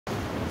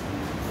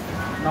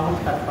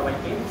নমস্কার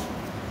সবাইকে।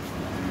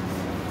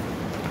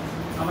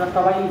 আমরা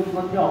সবাই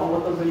ইতিমধ্যে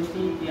অবগত হয়েছি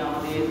যে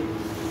আমাদের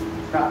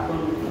প্রাক্তন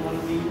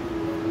মুখ্যমন্ত্রী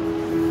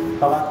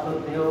সবার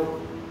শ্রদ্ধেয়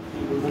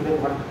শ্রী বুদ্ধদেব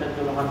ভট্টাচার্য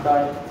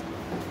মহাশয়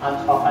আজ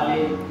সকালে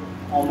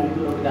অমৃত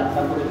লোকে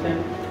যাত্রা করেছেন।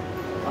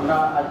 আমরা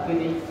আজকের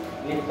এই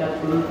লেকচার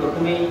শুরুর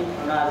প্রথমেই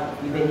আমরা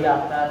বিদেহী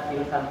আত্মার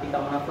চিরশান্তি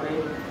কামনা করে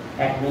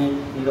 1 মিনিট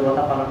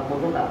নীরবতা পালন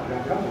করবো, তারপরে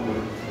আমরা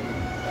বলব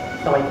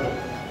সবাইকে।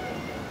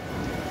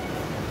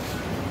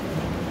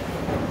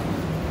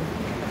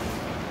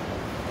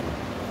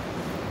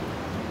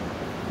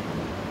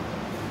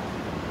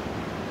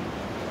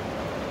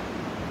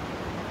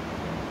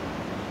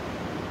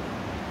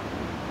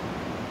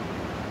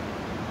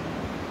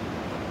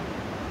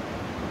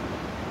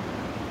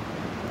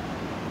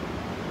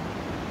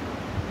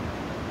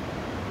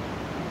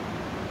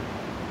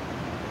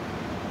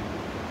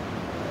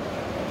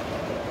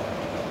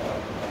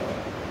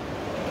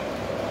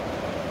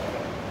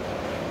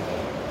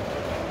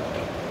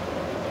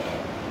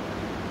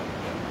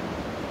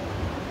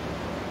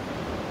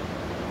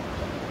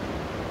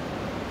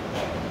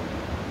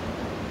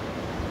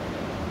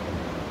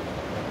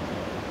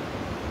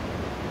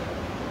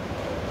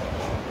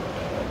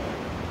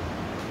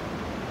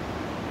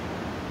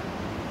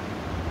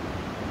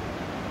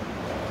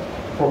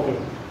 Okay.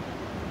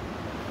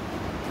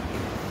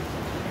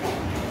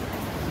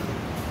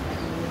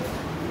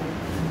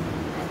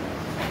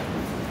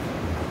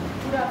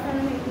 Good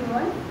afternoon,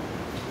 everyone.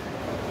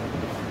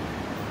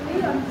 Today,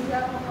 on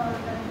behalf of our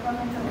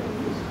government of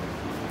English,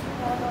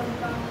 for all the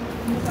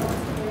companies of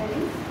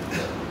Australia,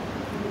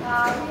 we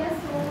are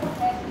so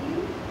happy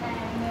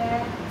and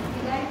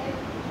delighted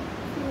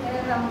to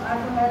have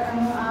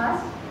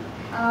asked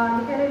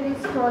literary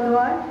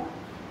stalwart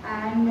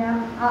and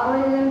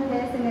original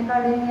place in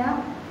academia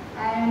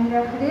and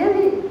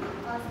really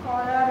a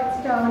scholar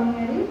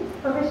extraordinary,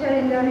 Professor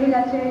Indranil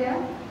Acharya,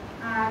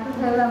 to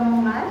have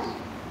among us.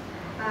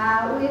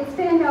 We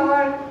extend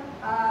our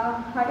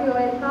hearty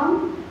welcome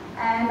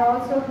and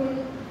also feel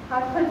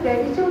heartfelt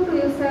gratitude to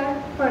you, sir,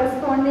 for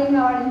responding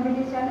our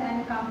invitation and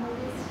come to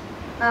this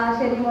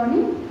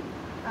ceremony.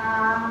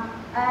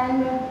 And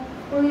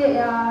we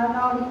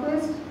now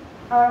request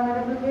our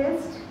honorable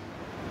guest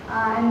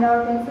and our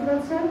principal,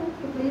 sir,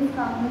 to please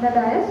come in the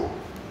dais.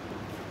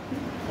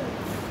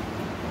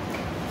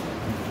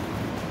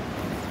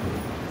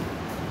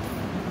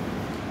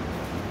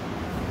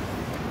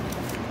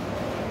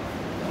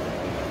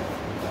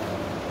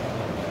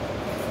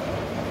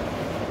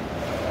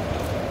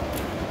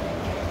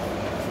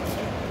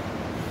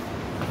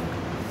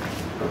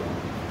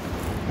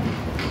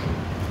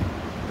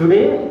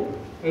 Today,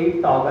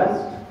 8th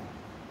August,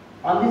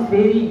 on this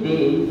very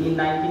day in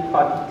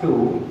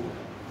 1942,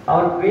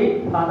 our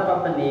great father of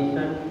the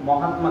nation,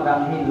 Mahatma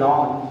Gandhi,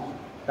 launched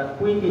the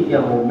Quit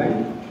India movement,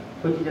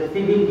 which is a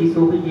civil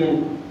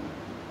disobedience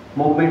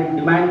movement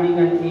demanding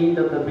an end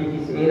of the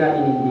British era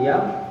in India.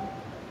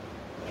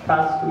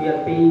 First, we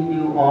are paying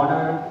due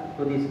honor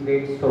to this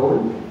great soul.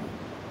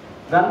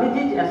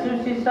 Gandhiji's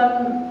association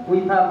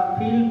with a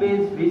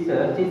field-based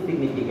research is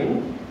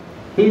significant.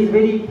 He is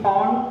very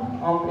fond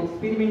of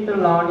experimental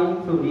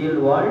learning through real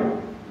world.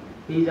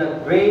 He is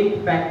a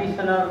great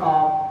practitioner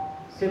of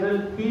several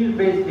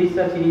field-based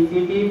research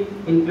initiatives,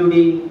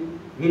 including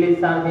village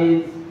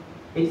surveys,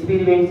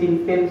 experiments in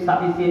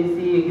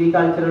self-sufficiency,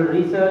 agricultural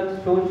research,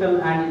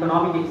 social and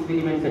economic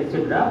experiments,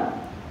 etc.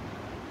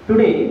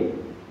 Today,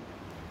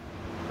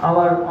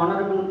 our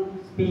honorable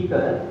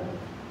speaker,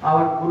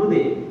 our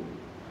Gurudev,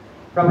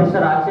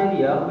 Professor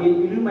Acharya, will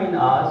illumine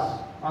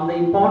us on the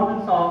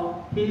importance of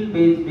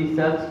field-based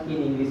research in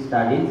English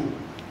studies.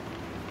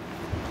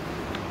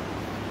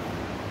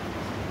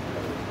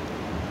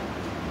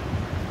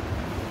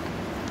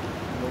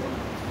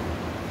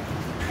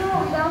 So,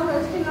 without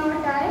wasting our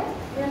time,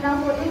 we are now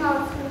calling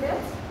our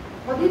students,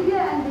 Oditya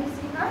and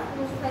Vidyasagar,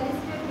 to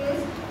felicitate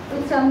guests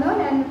with Chandan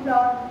and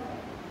flower.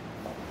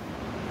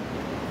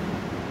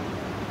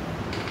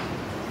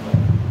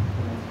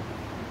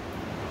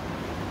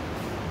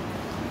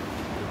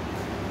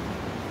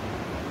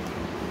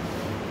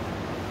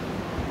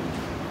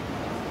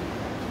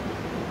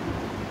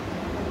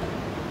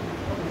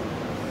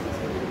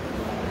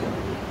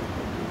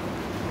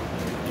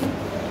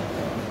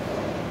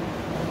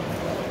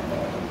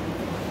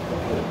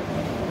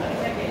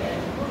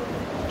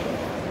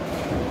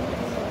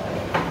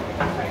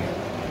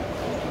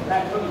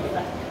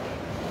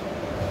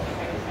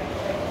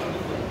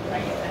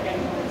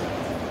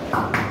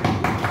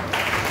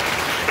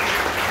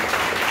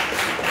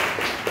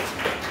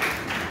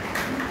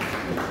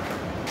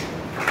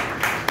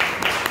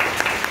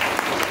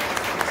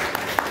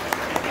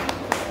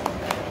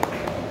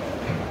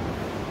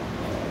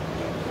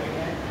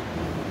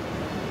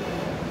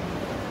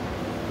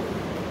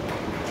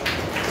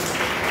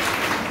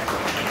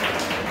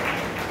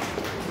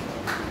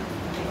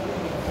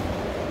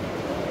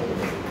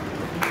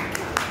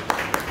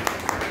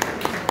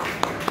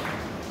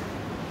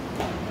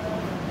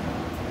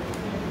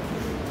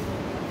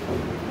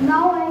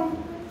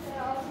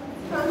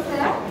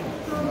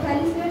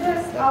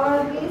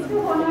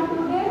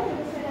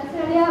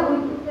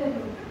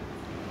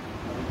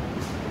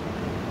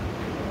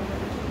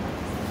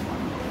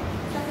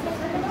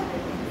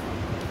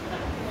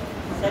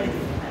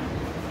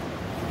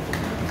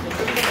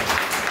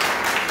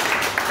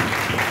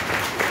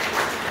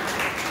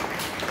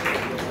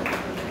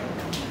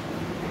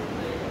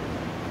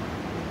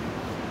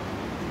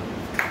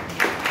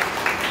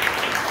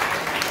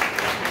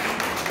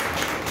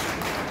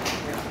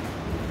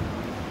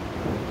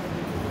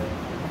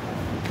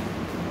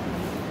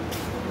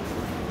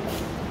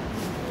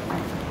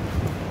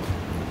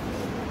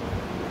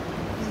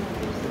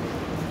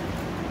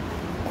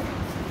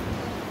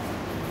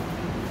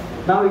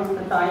 Now it's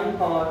the time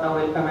for the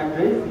welcome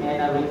address. May I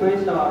now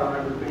request our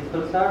Honorable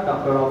Principal Sir,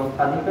 Dr. Ravi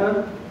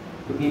Sadikar,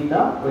 to give the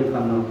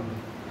welcome note.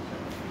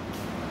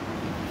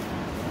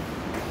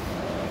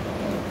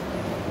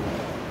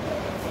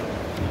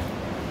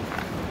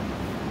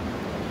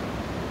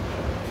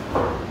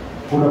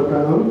 Good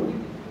afternoon,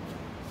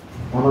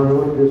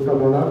 honorable guest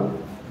of honor,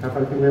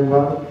 faculty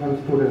members and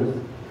students.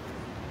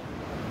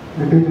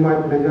 It is my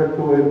pleasure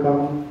to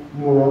welcome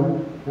you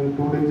all in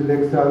today's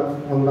lecture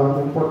on the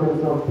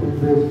importance of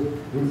field-based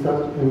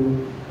research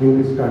in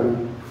English study.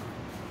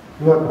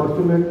 You are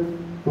fortunate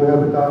to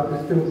have the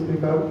esteemed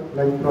speaker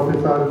like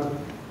Professor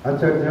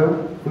Acharya,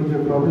 who is a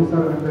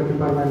professor at the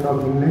Department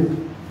of English,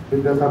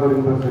 Vidyasagar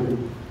University.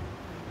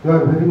 We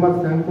are very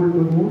much thankful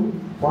to him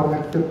for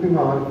accepting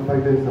our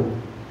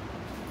invitation.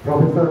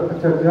 Professor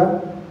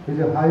Acharya is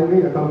a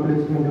highly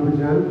accomplished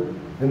individual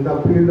in the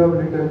field of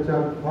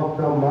literature of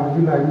the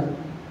marginalized,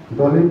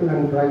 Dalit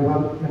and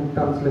tribal in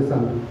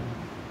translation.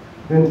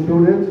 In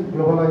today's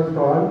globalized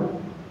world,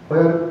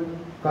 where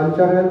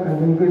cultural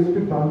and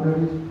linguistic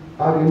boundaries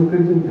are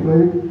increasing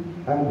fluid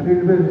and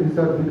field-based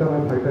research become a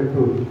vital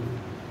tool.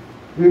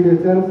 It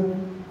enhances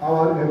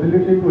our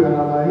ability to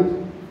analyze,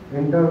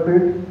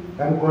 interpret,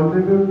 and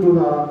contribute to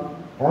the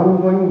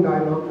ongoing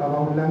dialogue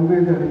about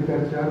language and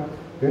literature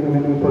in a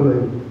meaningful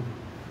way.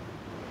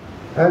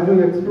 As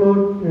we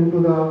explore into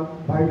the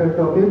vital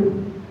topic,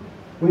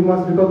 we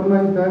must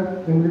recognize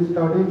that English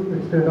studies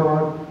extend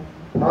far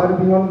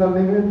beyond the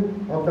limit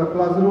of the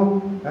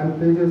classroom and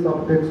pages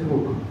of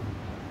textbook.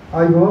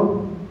 I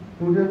hope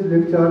today's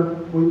lecture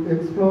will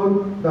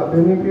explore the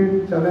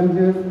benefits,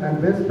 challenges,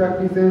 and best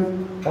practices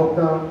of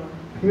the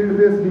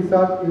field-based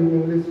research in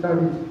English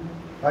studies.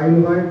 I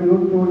invite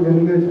you to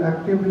engage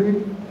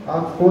actively,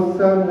 ask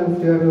questions, and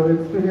share your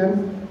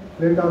experience.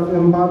 Let us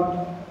embark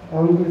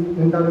on this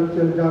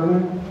intellectual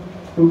journey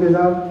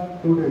together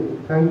today.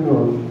 Thank you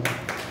all.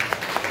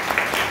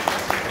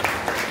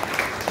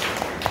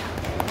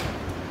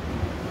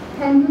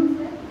 Thank you,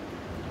 sir.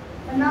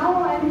 And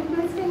now I am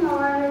requesting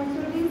our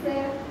HOD,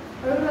 Sir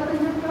Ratan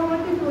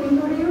Chakravarti, to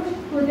introduce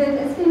today's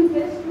esteemed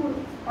guest to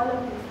all of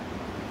you.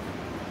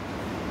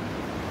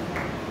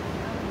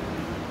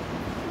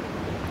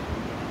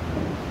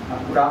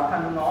 Good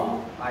afternoon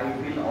all. I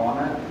feel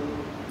honored to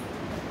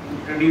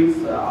introduce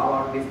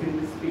our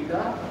distinguished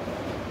speaker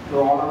to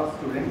all our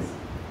students.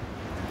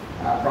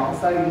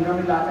 Professor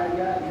Indranil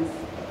Acharya is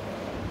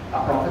a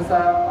professor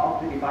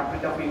of the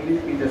Department of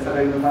English,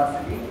 Vidyasagar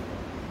University.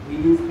 He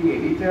is the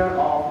editor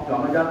of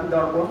Janajati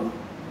Darpan,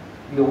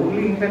 the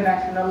only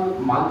international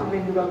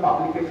multilingual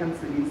publication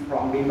series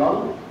from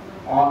Bengal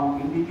on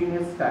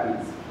indigenous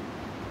studies.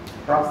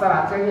 Professor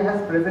Acharya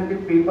has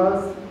presented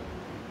papers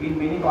in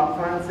many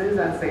conferences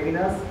and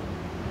seminars,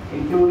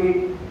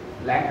 including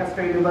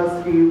Lancaster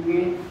University,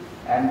 UK,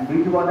 and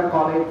Bidroha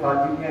College,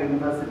 Virginia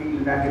University,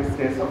 United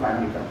States of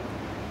America.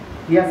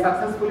 He has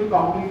successfully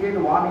completed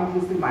one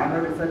UGC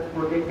minor research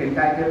project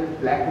entitled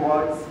Black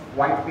Words,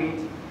 White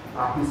Page,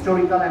 a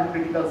historical and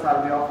critical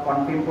survey of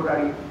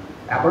contemporary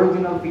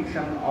Aboriginal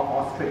fiction of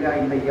Australia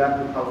in the year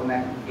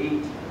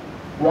 2008.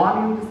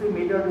 One UGC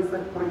major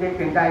research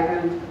project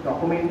entitled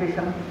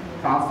Documentation,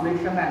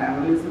 Translation and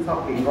Analysis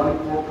of Bengali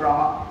folk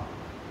drama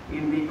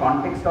in the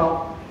context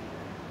of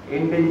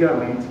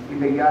endangerment in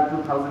the year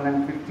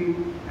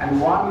 2015,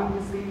 and one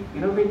UGC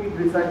innovative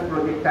research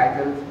project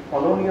titled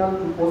Colonial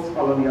to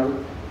Post-Colonial,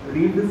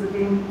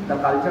 Revisiting the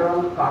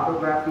Cultural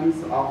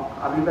Cartographies of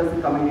Adivasi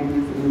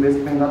Communities in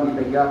West Bengal in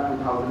the year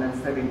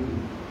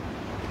 2017.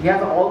 He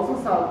has also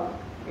served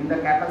in the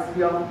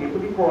capacity of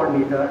Deputy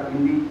Coordinator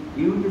in the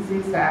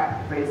UGC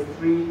SAP Phase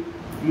 3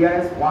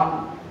 DRS-1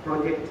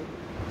 project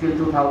till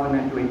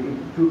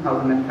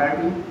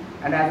 2013,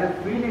 and as a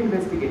field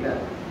investigator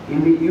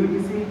in the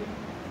UGC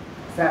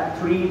SAP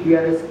 3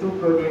 DRS-2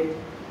 project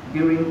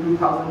during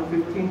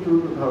 2015 to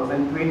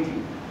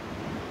 2020.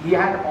 He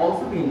had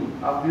also been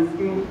a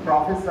visiting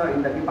professor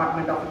in the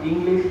Department of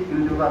English,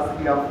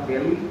 University of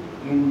Delhi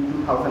in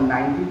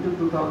 2019 to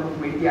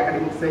 2020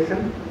 academic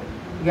session.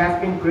 He has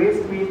been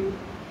graced with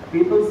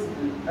People's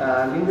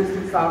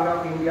Linguistic Survey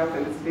of India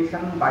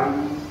felicitation by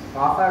the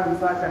Bhasa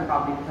Research and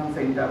Publication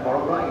Center,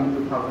 Borough in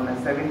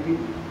 2017.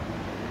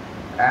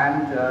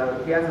 And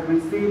he has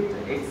received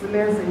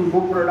excellence in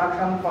book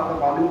production for the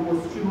volume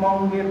Paschim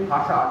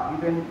Bhasha.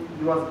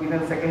 He was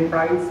given second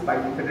prize by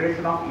the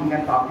Federation of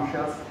Indian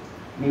Publishers,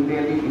 New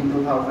Delhi in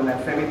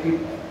 2017,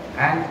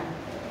 and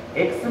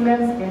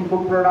excellence in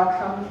book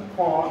production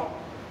for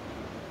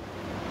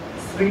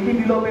Sriti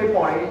Dilope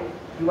Pore.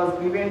 He was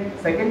given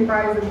second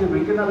prize in the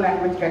regional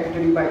language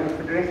category by the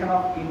Federation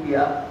of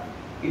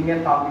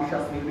Indian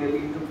Publishers, New Delhi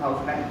in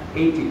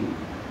 2018.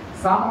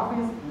 Some of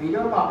his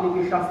major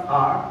publications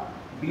are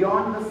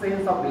Beyond the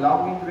Sense of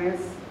Belonging,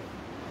 Race,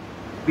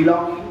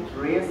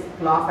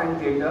 Class and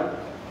Gender,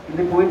 in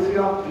the poetry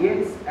of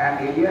Yeats and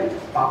Eliot,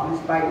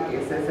 published by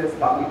SSS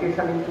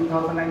Publication in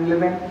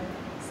 2011,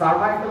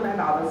 Survival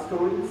and Other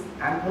Stories,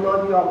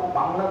 Anthology of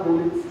Bangla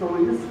Dalit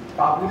Stories,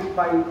 published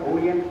by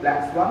Orient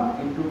Black Swan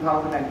in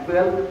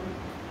 2012,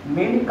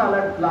 Many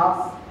Colored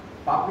Glass,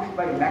 published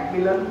by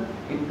Macmillan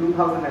in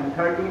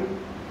 2013.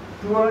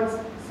 Towards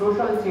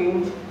Social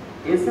Change,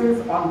 Essays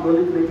on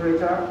Dalit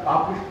Literature,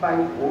 published by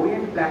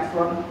Orient Black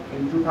Swan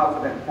in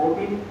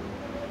 2014.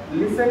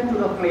 Listen to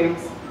the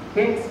Flames,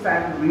 Texts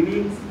and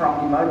Readings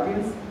from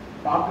Emergence,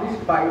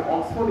 published by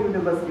Oxford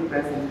University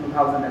Press in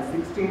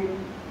 2016.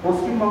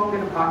 Paschim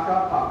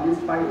Bhasha,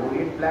 published by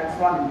Orient Black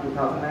Swan in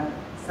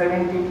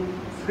 2017.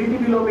 Sriti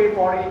Bilope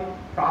Pore,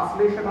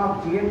 translation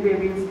of G.N.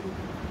 Davis,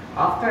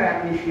 After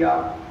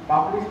Amnesia,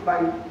 published by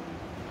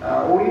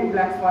Orient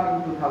Black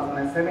Swan in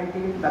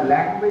 2017. The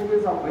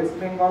Languages of West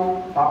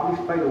Bengal,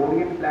 published by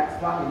Orient Black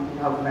Swan in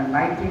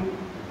 2019.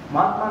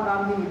 Mahatma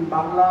Gandhi in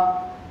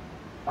Bangla,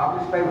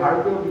 published by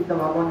Bharatiya Vidya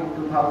Bhavan in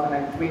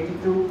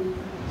 2022.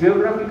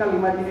 Geographical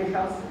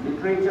Imaginations,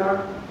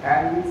 Literature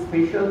and its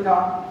Spatial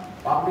Turn,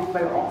 published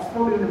by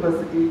Oxford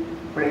University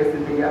Press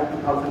in the year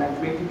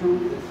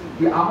 2022.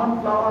 The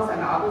Almond Flowers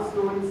and Other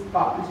Stories,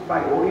 published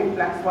by Orient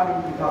Black Swan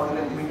in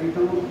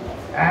 2022.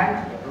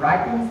 And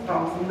Writings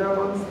from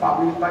Sundarbans,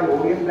 published by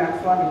Orient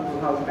Black Swan in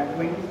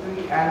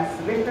 2023. And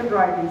Selected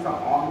Writings of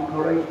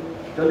Ongore,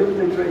 Dalit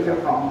Literature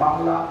from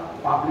Bangla,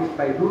 published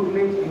by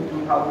Routledge in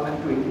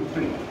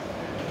 2023.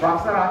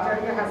 Professor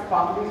Acharya has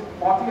published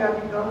 40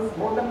 articles,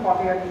 more than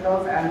 40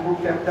 articles and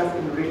book chapters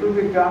in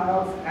reputed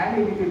journals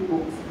and edited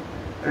books,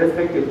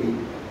 respectively.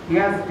 He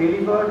has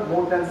delivered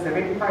more than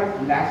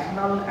 75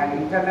 national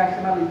and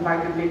international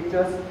invited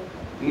lectures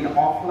in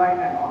offline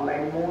and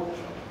online mode.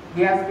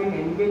 He has been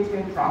engaged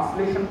in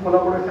translation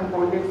collaboration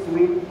projects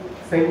with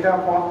Center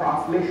for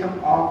Translation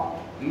of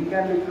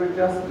Indian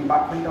Literatures,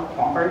 Department of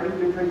Comparative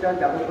Literature,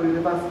 Jadavpur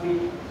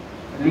University,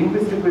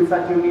 Linguistic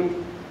Research Unit,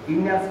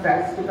 Indian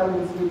Statistical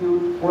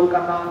Institute,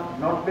 Kolkata,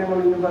 North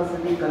Bengal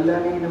University,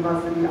 Kalyani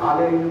University,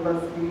 Alia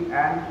University,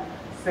 and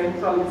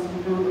Central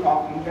Institute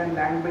of Indian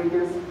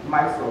Languages,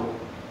 Mysore.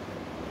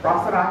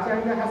 Professor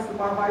Acharya has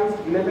supervised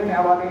 11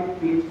 awarded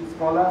PhD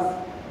scholars.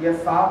 He has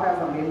served as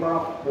a member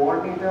of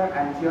coordinator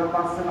and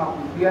chairperson of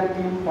the peer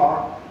team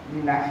for the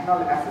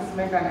National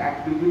Assessment and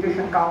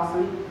Accreditation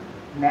Council,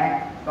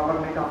 NAC,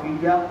 Government of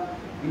India.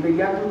 In the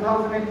year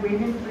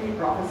 2023,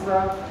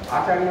 Professor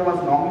Acharya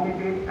was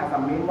nominated as a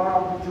member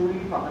of the jury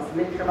for the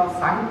selection of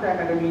Sahitya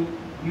Academy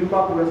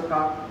Yuva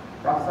Puraskar.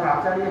 Professor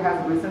Acharya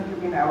has recently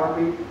been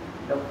awarded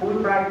the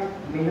Fulbright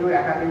Nehru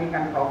Academic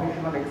and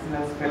Professional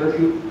Excellence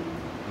Fellowship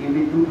in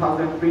the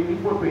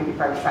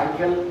 2024-25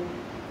 cycle.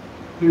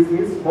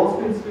 His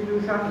host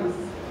institution is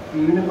the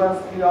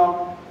University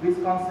of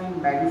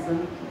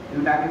Wisconsin-Madison,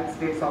 United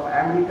States of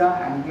America,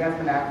 and he has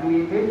been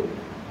affiliated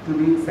to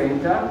the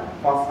Center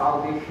for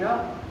South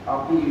Asia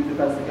of the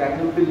university.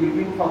 I will be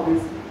leaving for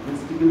this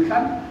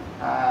institution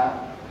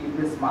in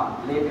this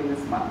month, late in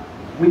this month.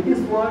 With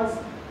these words,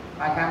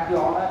 I have the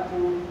honor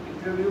to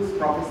introduce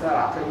Professor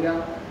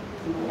Acharya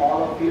to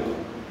all of you.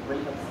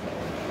 Welcome.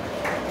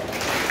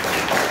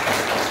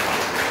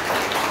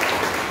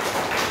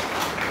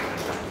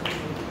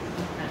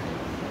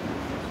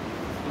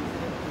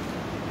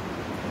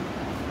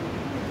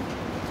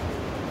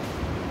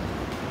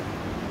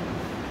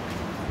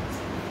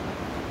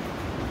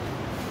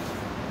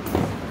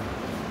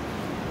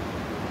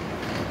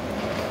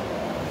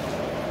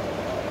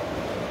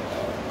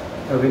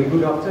 A very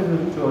good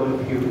afternoon to all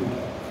of you.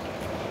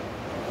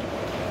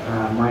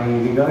 My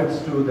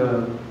regards to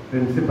the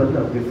principal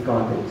of this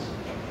college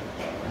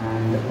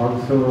and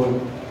also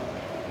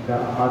the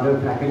other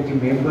faculty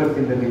members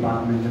in the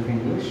Department of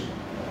English,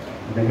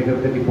 the head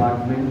of the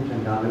department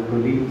and other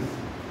colleagues.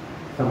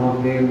 Some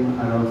of them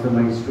are also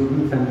my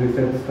students and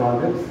research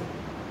scholars.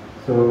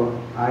 So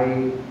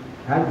I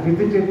had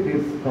visited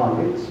this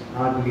college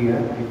earlier,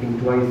 I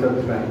think twice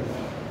or thrice.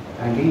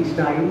 And each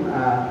time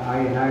I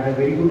had a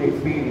very good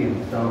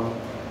experience of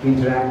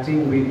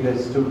interacting with the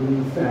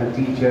students,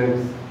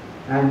 teachers,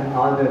 and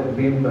other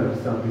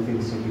members of this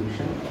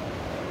institution.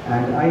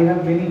 And I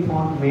have many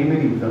fond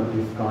memories of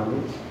this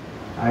college.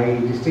 I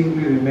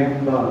distinctly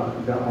remember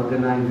the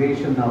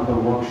organization of a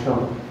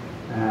workshop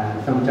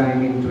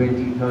sometime in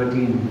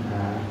 2013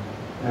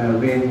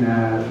 when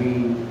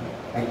we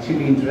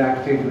actually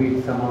interacted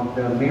with some of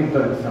the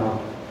members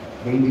of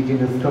the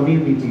indigenous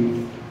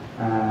communities.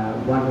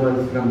 One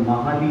was from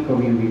Mahali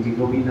community,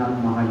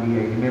 Gopinath Mahali,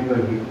 I remember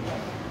him.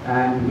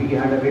 And we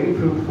had a very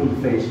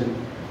fruitful session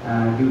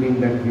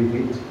during that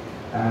visit.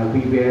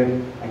 We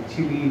were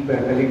actually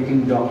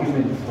collecting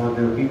documents for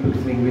the People's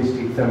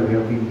Linguistic Survey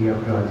of India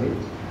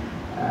project.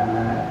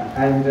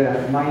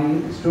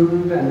 My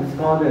student and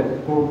scholar,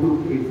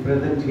 Goaltore, is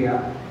present here,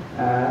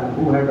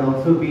 who had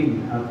also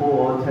been a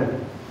co-author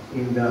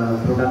in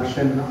the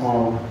production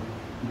of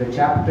the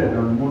chapter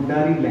on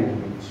Mundari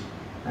language.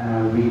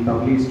 We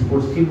published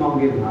Paschim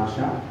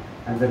Bhasha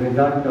as a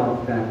result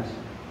of that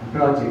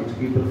project,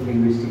 People's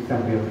Linguistic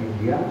Survey of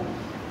India.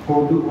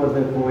 Goaltore was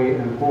a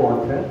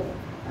co-author,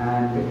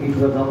 and it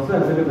was also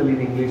available in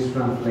English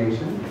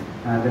translation,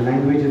 The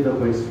Languages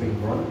of West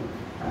Bengal.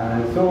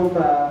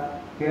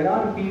 There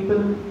are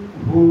people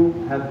who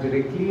have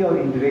directly or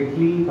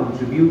indirectly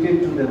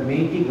contributed to the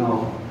making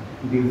of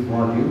these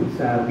volumes,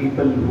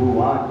 people who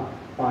are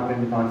part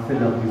and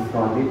parcel of this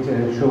college.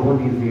 Shobhan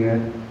is here,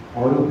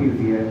 Aurup is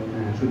here,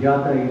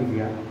 Sujata is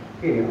here.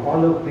 Okay,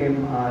 all of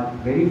them are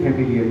very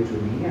familiar to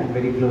me and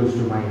very close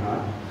to my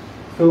heart.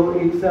 So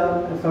it's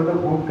a sort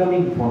of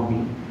homecoming for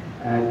me.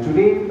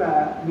 Today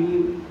we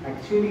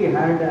actually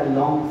had a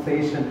long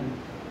session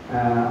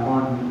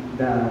on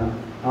the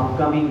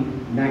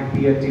upcoming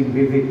NACPIA team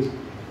visit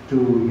to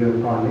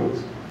your college.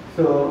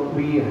 So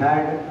we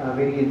had a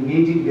very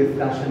engaging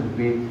discussion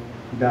with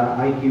the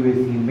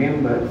IQAC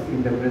members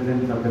in the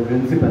presence of the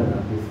principal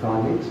of this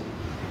college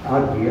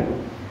out here.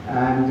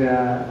 And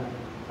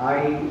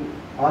I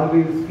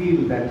always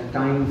feel that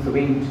time's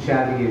winged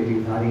chariot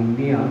is hurrying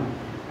near,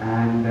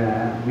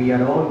 and we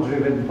are all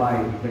driven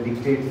by the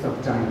dictates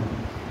of time.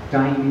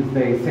 Time is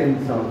the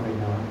essence of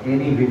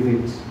any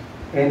visit,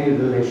 any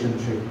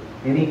relationship,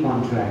 any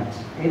contract,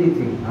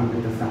 anything under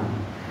the sun.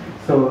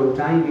 So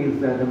time is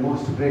the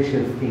most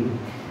precious thing.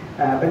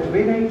 But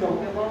when I talk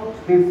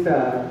about this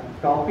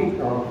topic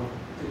of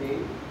today,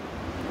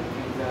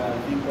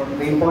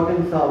 the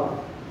importance of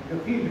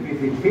field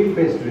visit,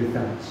 field-based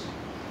research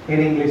in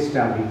English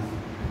studies.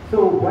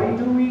 So why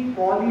do we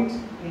call it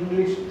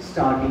English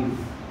studies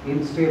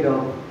instead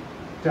of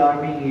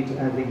terming it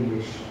as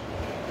English?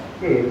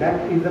 Okay,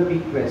 that is a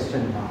big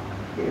question mark.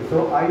 Okay,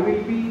 so I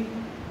will be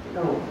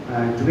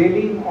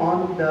dwelling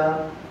on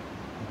the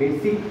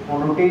basic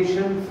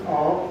connotations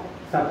of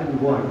certain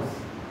words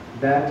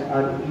that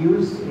are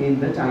used in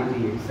the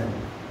title itself.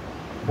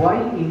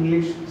 Why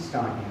English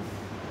studies?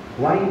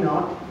 Why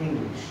not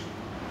English?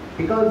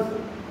 Because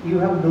you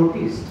have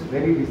noticed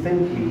very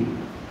recently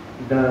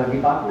the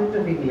Department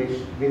of English,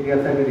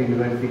 Vidyasagar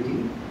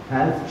University,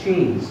 has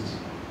changed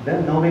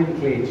the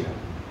nomenclature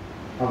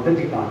of the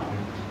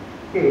department.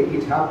 Okay,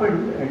 it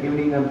happened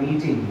during a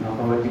meeting of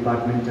our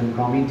departmental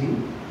committee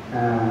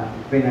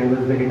when I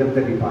was the head of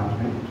the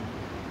department.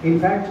 In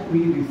fact,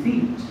 we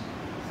received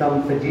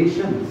some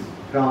suggestions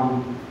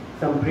from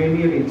some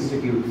premier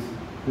institutes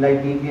like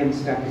Indian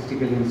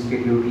Statistical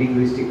Institute,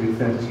 Linguistic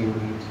Research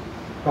Unit,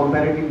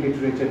 Comparative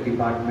Literature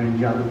Department,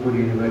 Jadavpur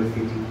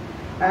University,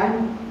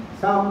 and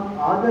some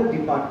other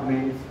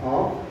departments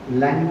of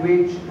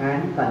language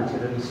and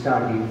cultural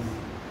studies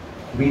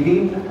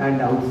within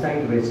and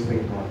outside West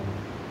Bengal.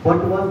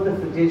 What was the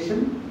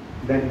suggestion?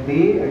 That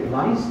they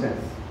advised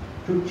us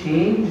to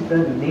change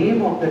the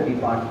name of the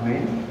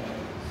department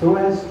so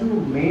as to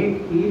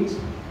make it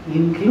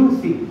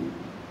inclusive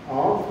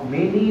of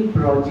many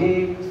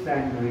projects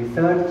and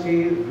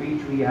researches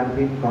which we have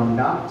been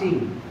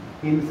conducting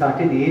in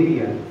certain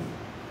areas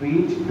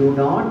which do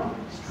not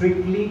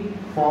strictly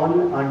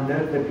fall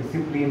under the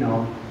discipline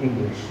of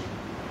English.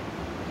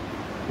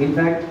 In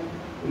fact,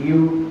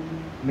 you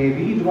may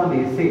read one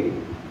essay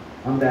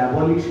on the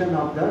abolition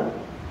of the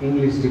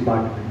English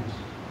department.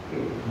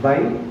 Okay. By,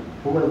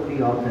 who was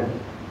the author?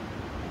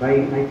 By,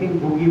 I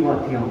think, Boogie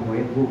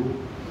Wathiambo, book.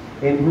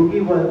 And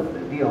Boogie was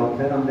the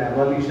author on the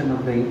abolition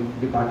of the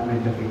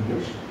Department of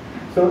English.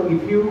 So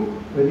if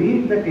you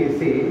read that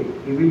essay,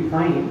 you will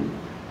find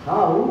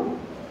how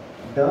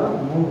the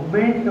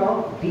movement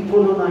of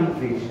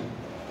decolonization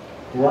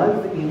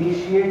was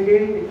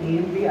initiated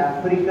in the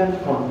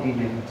African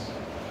continent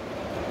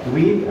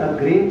with a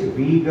great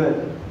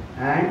vigor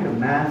and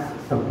mass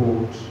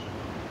support.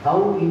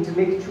 How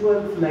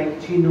intellectuals like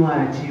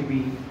Chinua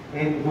Achebe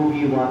and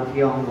Ngugi wa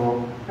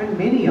Thiong'o and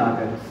many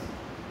others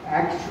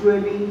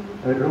actually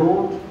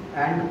wrote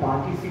and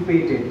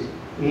participated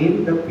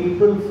in the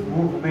people's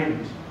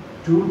movement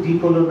to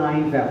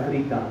decolonize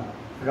Africa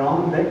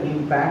from the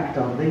impact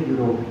of the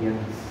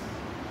Europeans.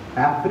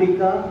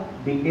 Africa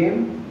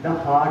became the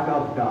heart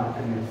of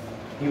darkness.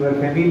 You are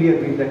familiar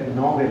with that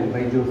novel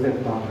by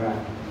Joseph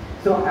Conrad.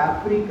 So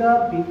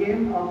Africa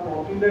became a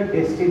popular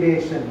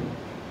destination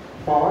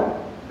for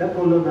the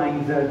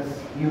colonizers,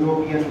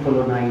 European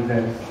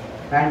colonizers,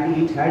 and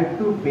it had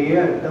to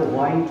bear the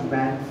white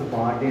man's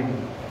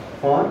burden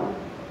for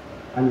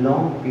a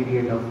long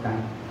period of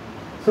time.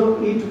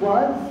 So it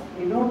was,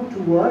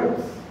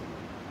 towards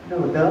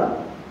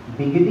the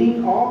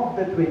beginning of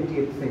the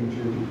 20th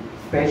century,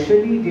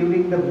 especially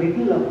during the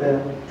middle of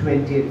the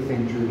 20th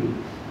century,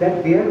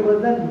 that there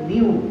was a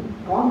new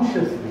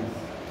consciousness,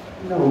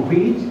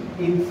 which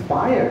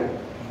inspired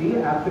the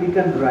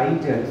African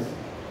writers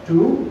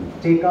to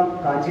take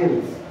up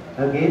cudgels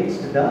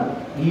against the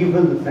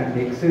evils and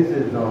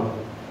excesses of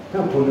the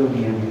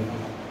colonialism.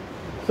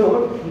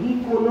 So,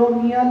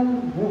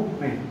 decolonial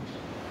movement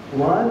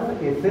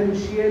was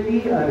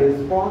essentially a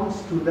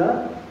response to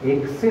the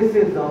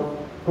excesses of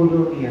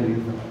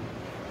colonialism.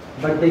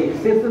 But the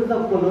excesses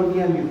of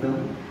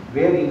colonialism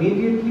were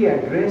immediately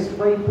addressed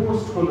by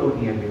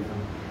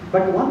post-colonialism.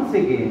 But once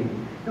again,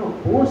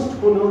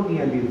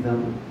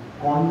 post-colonialism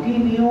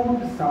continued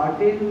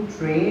certain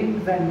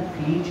trends and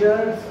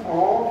features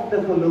of the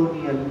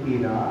colonial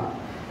era,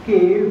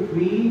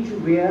 which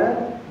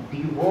were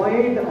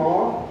devoid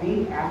of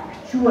the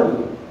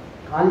actual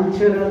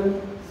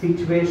cultural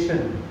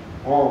situation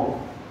of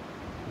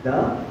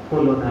the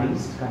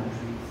colonized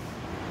countries.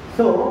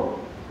 So,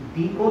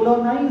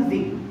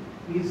 decolonizing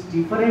is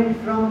different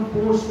from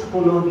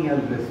post-colonial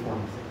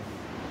responses,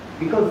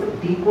 because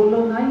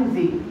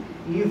decolonizing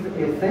is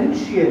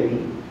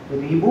essentially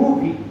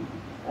removing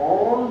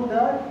all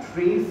the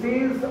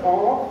traces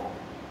of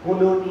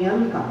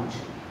colonial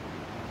culture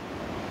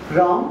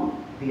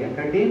from the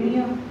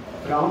academia,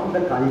 from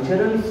the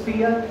cultural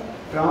sphere,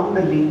 from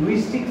the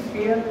linguistic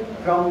sphere,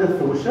 from the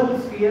social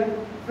sphere,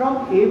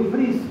 from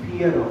every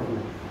sphere of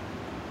life.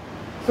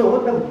 So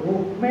the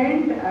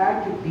movement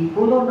at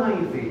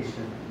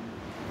decolonization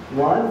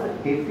was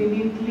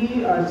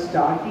definitely a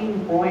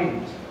starting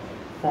point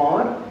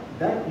for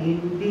the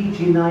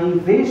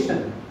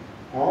indigenization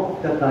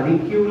of the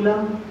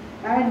curriculum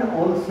and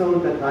also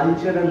the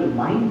cultural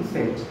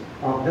mindset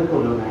of the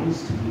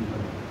colonized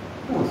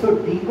people. So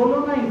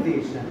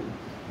decolonization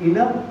in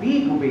a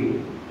big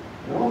way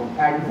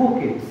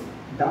advocates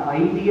the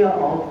idea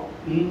of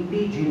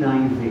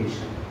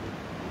indigenization,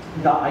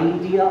 the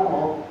idea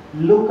of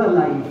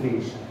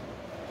localization,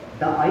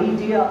 the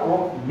idea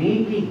of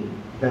making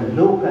the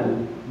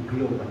local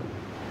global.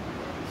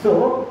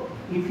 So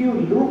if you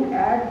look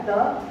at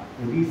the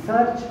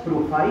research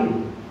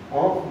profile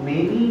of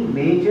many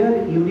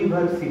major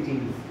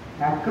universities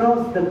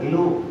across the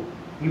globe,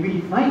 you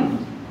will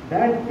find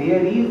that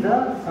there is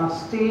a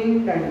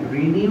sustained and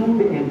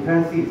renewed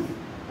emphasis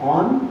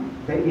on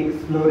the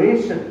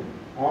exploration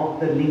of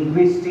the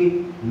linguistic,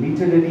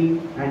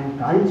 literary and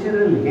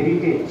cultural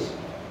heritage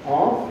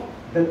of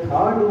the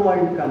third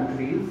world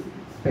countries,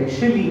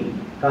 especially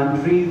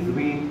countries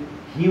with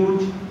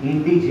huge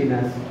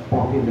indigenous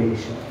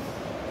populations.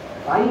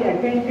 I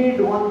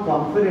attended one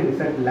conference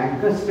at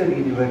Lancaster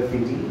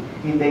University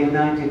in the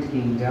United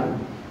Kingdom,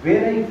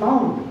 where I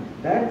found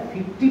that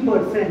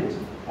 50%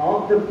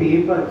 of the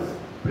papers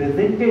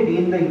presented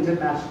in the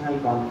international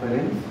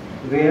conference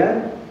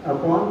were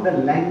upon the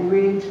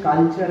language,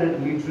 culture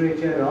and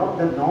literature of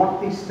the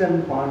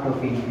northeastern part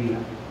of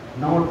India,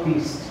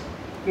 northeast,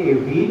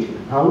 which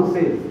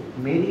houses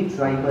many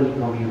tribal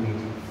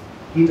communities.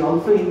 It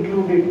also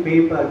included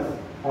papers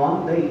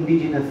on the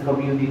indigenous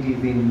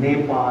communities in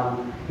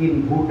Nepal,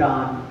 in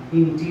Bhutan,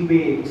 in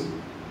Tibet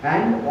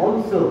and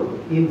also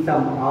in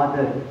some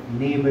other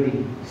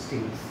neighboring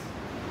states.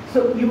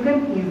 So you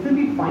can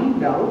easily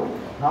find out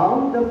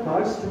how the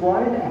first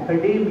world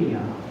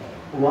academia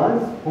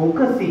was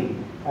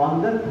focusing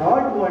on the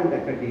third world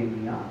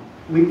academia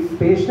with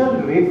special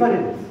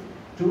reference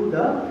to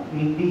the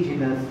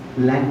indigenous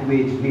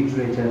language,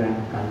 literature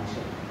and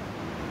culture.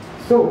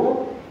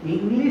 So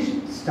English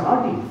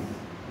studies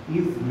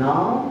is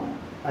now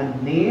a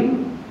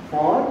name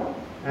for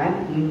an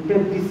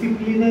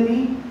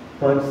interdisciplinary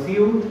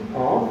pursuit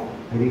of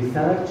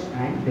research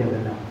and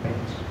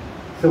development.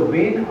 So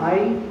when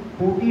I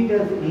put it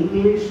as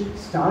English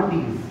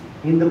studies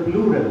in the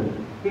plural,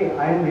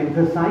 I am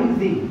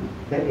emphasizing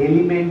the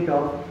element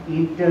of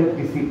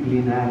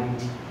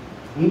interdisciplinarity.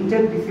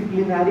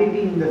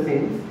 Interdisciplinarity in the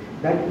sense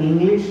that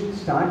English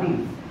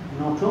studies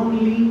not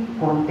only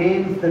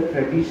contains the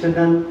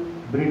traditional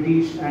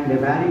British and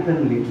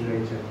American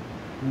literature,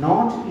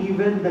 not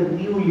even the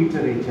new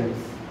literatures,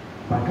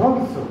 but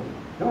also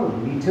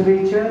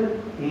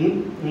literature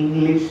in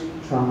English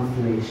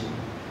translation.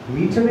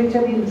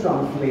 Literature in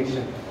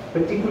translation,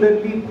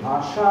 particularly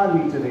Bhasha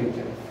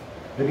literatures,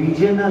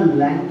 regional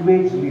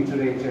language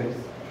literatures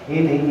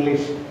in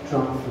English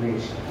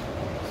translation.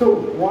 So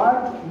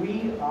what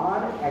we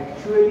are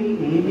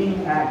actually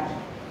aiming at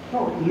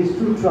is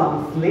to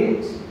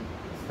translate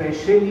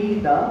especially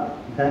the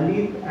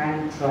Dalit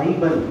and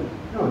tribal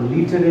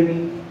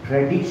literary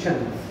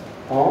traditions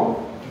of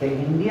the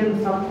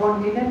Indian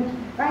subcontinent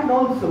and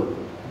also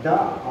the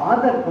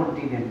other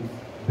continents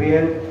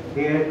where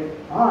there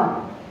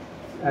are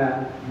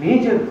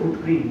major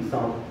footprints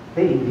of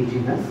the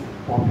indigenous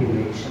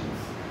populations.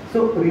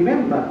 So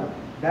remember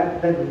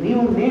that the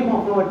new name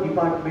of our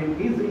department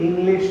is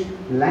English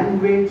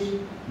Language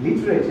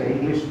Literature,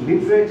 English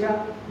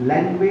Literature,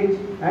 Language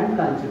and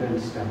Cultural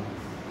Studies.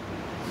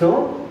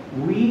 So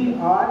we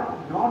are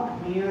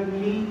not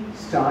merely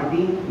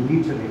studying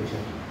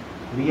literature,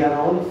 we are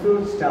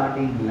also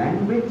studying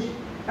language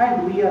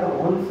and we are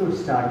also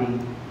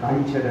studying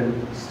cultural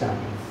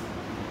studies.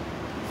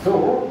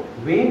 So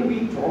when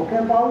we talk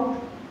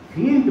about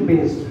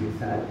field-based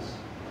research,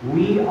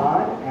 we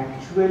are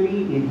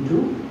actually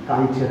into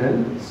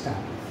cultural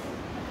studies,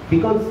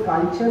 because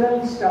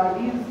cultural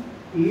studies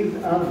is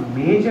a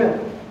major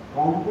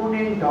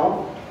component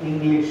of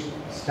English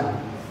studies.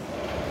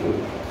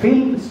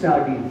 Film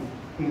studies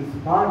is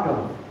part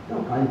of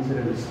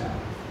cultural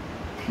studies.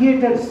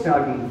 Theatre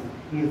studies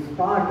is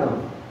part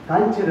of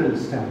cultural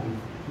studies.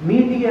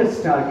 Media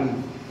studies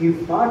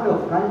is part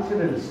of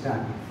cultural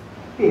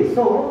studies.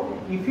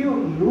 So if you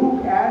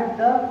look at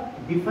the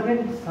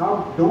different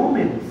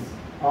subdomains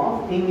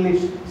of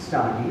English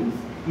studies,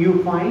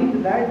 you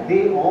find that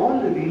they all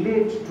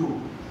relate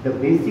to the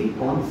basic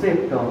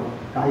concept of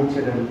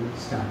cultural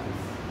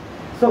studies.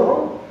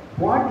 So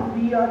what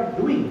we are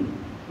doing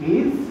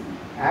is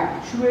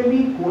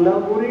actually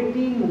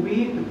collaborating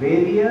with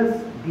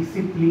various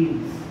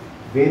disciplines,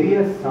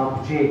 various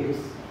subjects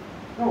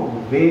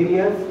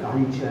various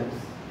cultures.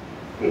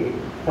 Okay.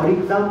 For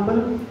example,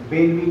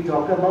 when we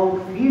talk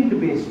about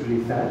field-based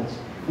research,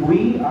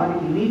 we are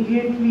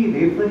immediately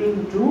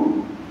referring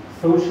to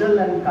social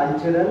and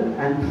cultural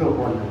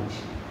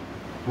anthropology.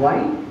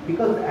 Why?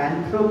 Because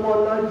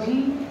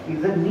anthropology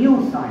is a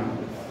new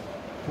science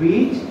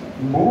which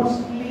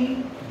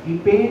mostly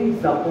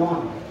depends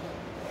upon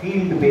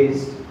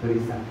field-based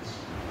research.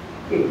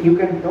 Okay. You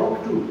can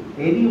talk to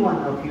any one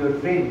of your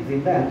friends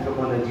in the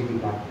anthropology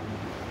department.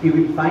 You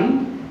will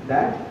find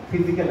that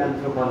physical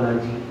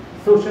anthropology,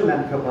 social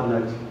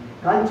anthropology,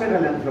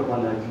 cultural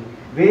anthropology,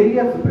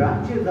 various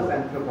branches of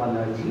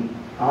anthropology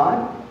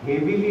are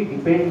heavily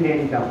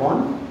dependent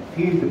upon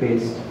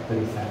field-based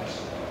research.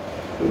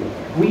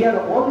 We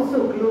are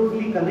also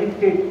closely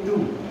connected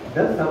to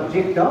the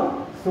subject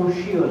of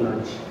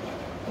sociology.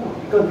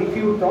 Because if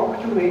you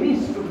talk to any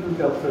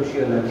student of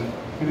sociology,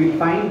 you will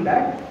find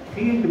that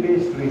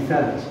field-based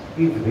research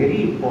is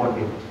very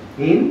important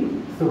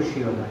in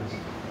sociology.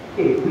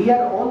 Okay. We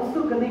are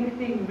also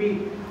connecting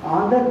with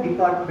other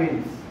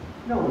departments,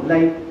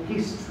 like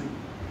history.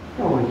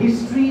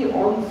 History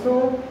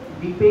also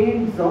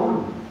depends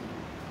on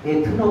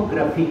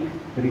ethnographic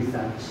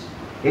research.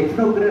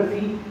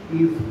 Ethnography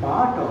is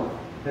part of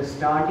the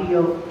study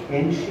of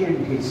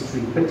ancient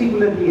history,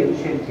 particularly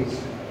ancient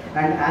history.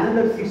 And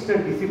another sister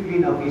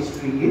discipline of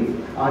history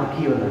is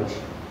archaeology.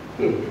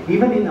 Okay.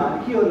 Even in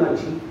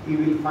archaeology, you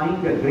will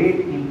find a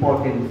great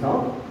importance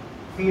of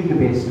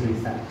field-based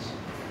research.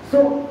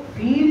 So,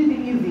 field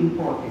is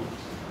important.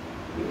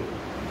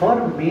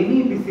 For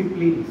many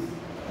disciplines,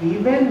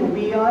 even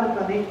we are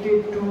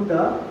connected to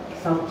the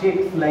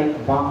subjects like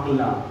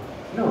Bangla,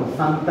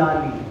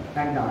 SantaL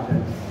and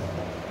others.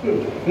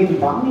 Okay. In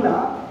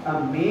Bangla,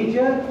 a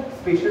major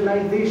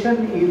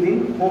specialization is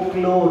in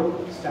folklore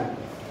studies.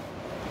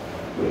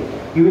 Okay.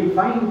 You will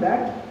find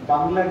that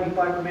Bangla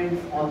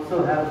departments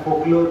also have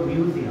folklore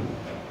museum.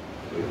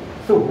 Okay.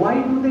 So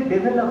why do they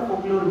develop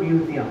folklore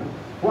museum?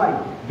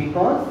 Why?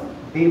 Because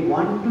they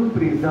want to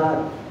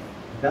preserve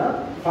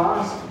the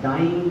fast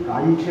dying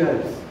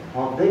cultures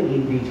of the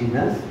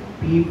indigenous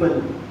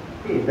people,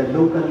 okay, the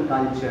local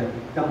culture,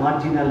 the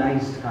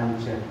marginalized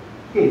culture,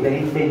 okay, the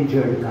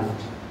endangered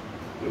culture.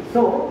 Okay.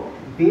 So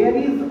there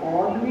is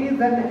always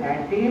an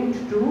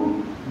attempt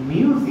to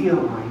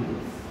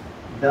museumize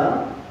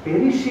the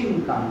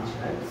perishing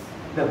cultures,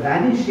 the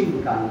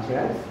vanishing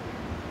cultures,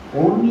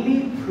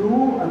 only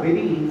through a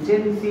very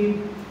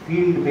intensive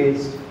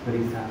field-based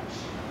research.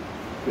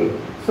 Okay.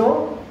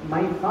 So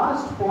my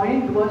first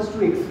point was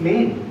to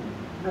explain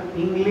the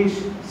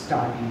English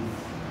studies.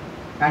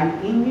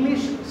 And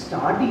English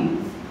studies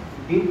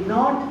did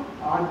not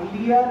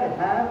earlier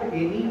have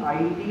any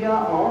idea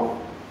of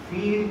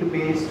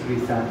field-based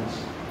research.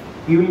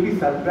 You will be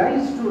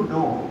surprised to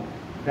know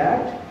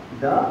that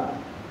the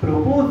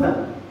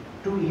proposal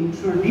to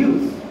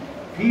introduce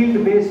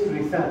field-based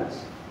research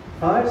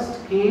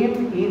first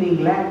came in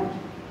England,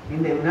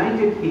 in the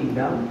United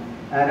Kingdom,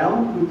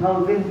 around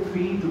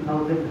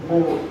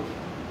 2003-2004,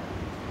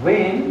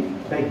 when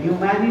the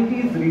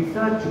Humanities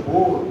Research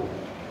Board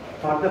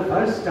for the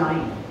first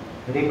time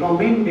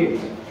recommended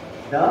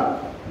the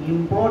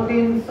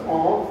importance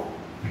of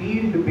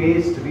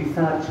field-based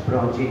research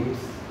projects.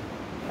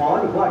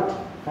 For what?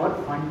 For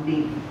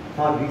funding,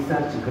 for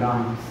research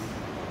grants.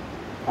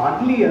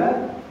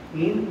 Earlier,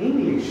 in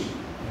English,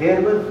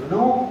 there was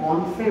no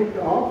concept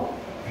of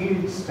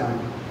field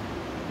study.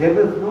 There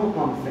was no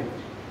concept.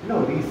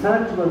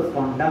 Research was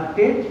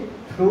conducted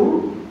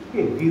through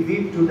a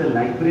visit to the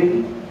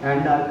library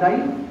and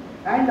archive,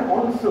 and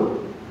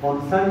also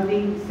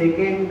consulting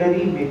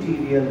secondary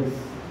materials.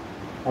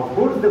 Of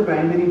course, the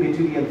primary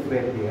materials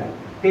were there,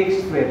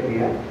 texts were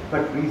there,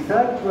 but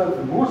research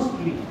was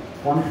mostly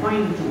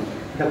confined to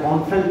the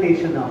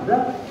consultation of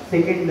the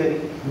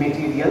secondary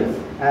materials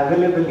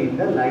available in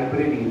the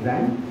libraries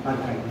and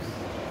archives.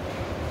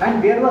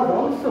 And there was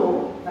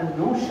also a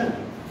notion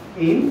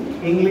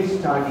in English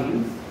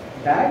studies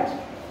that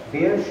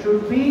there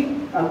should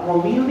be a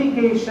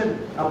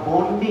communication, a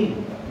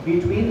bonding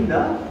between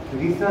the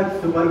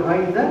research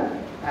supervisor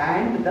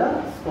and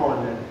the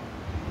scholar.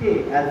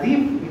 Okay, as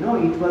if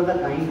it was a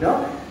kind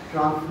of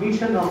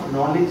transmission of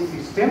knowledge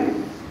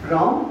system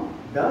from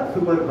the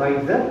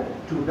supervisor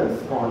to the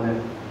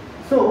scholar.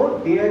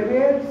 So there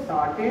were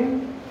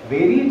certain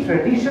very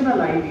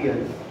traditional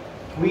ideas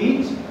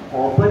which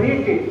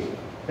operated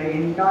the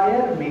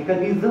entire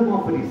mechanism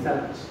of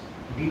research,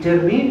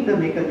 determined the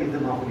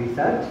mechanism of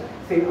research,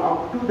 say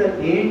up to the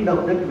end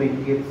of the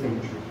 20th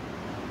century.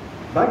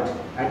 But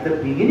at the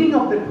beginning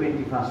of the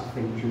 21st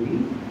century,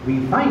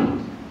 we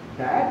find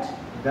that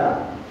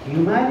the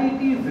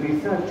Humanities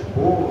Research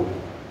Board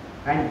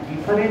and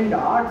different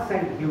arts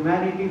and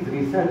humanities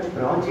research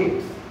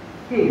projects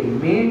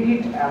made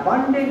it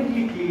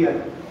abundantly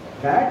clear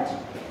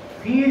that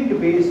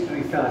field-based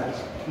research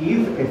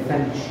is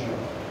essential.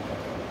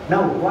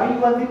 Now, why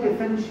was it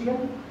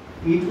essential?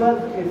 It was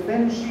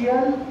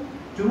essential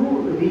to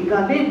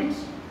reconnect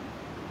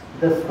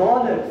the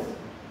scholars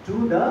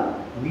to the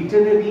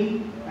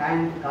literary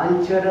and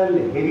cultural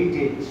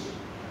heritage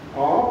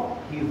of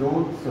his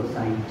own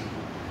society,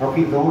 of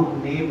his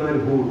own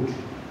neighborhood,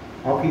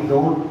 of his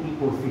own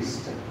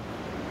ecosystem.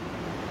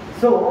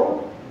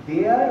 So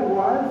there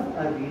was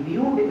a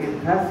renewed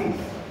emphasis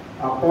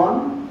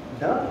upon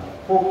the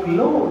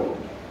folklore,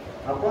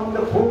 upon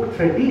the folk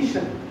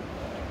tradition,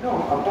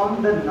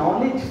 upon the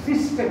knowledge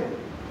system,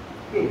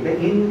 the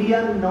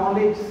Indian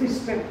knowledge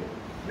system,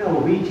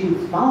 which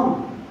is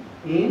found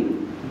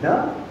in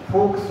the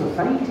folk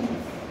societies,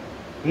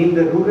 in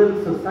the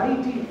rural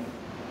societies,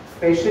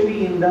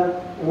 especially in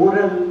the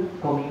oral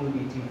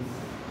communities.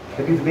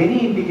 That is,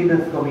 many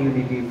indigenous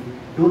communities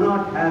do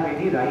not have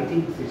any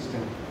writing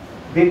system.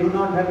 They do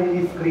not have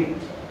any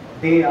script.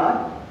 They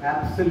are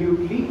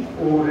absolutely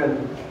oral.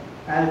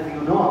 As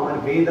you know, our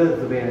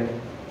Vedas were.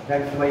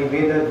 That's why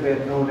Vedas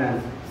were known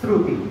as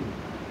Shruti.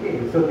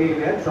 So they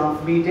were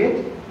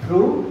transmitted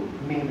through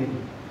memory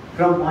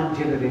from one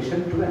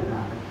generation to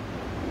another.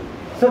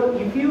 So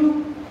if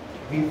you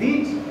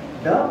visit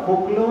the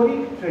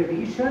folkloric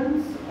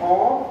traditions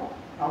of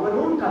our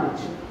own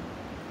culture,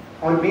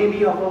 or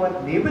maybe of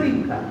our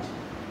neighboring culture,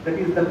 that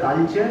is the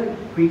culture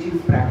which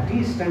is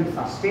practiced and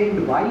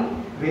sustained by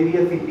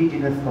various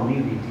indigenous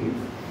communities,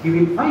 you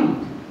will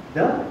find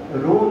the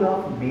role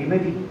of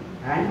memory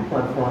and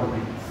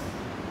performance.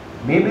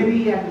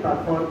 Memory and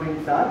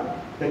performance are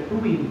the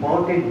two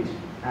important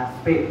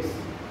aspects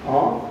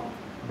of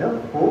the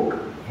folk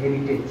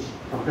heritage,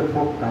 of the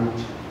folk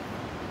culture.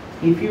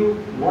 If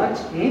you watch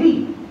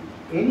any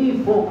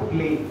folk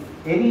play,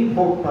 any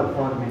folk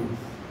performance,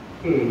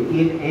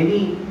 in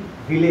any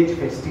village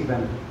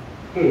festival,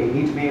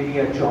 it may be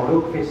a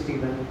Chorok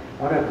festival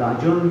or a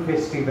Gajon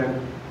festival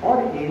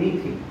or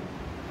anything,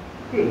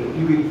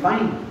 you will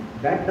find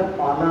that the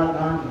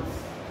palagans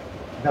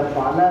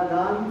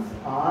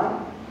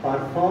are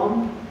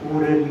performed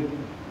orally,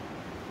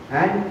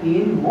 and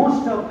in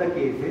most of the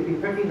cases,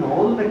 in fact in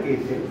all the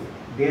cases,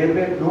 there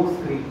were no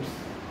scripts.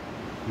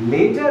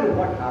 Later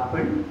what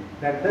happened,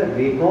 that the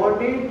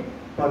recorded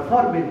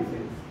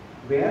performances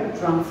were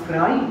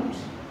transcribed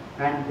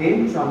and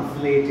then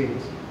translated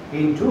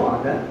into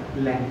other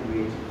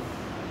languages.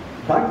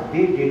 But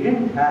they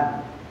didn't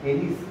have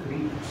any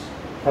scripts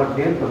for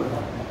their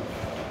performance.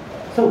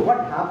 So what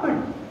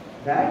happened?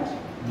 That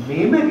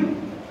memory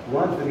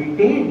was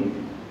retained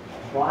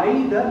by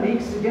the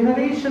next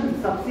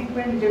generation,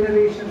 subsequent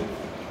generations,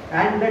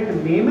 and that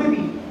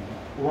memory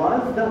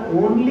was the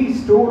only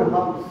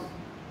storehouse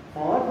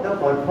for the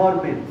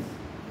performance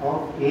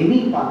of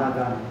any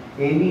palagan,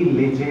 any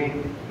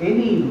legend,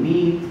 any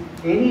myth,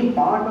 any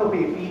part of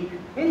epic,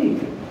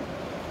 anything.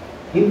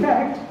 In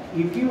fact,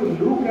 if you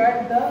look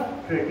at the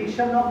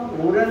tradition of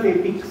oral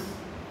epics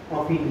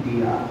of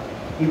India,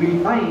 you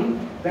will find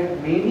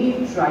that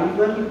many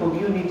tribal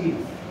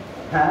communities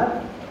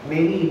have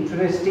many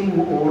interesting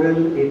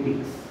oral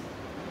epics.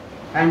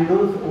 And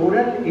those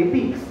oral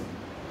epics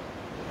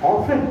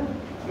often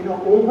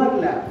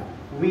overlap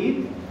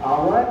with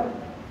our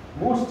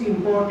most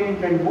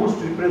important and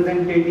most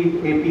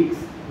representative epics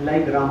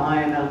like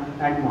Ramayana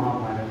and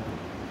Mahabharata.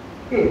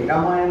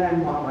 Ramayana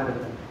and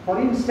Mahabharata. For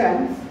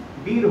instance,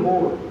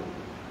 Bidroha.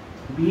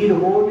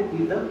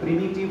 Bidroha is a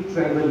primitive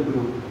tribal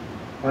group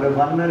or a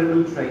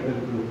vulnerable tribal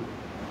group.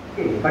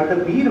 But the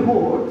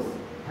Bidrohas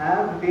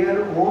have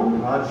their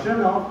own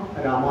version of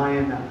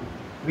Ramayana,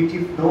 which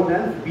is known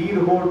as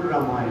Bidroha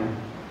Ramayana.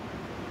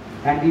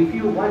 And if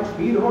you watch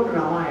Bidroha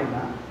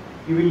Ramayana,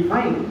 you will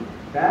find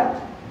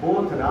that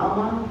both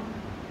Rama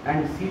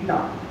and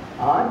Sita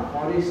are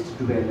forest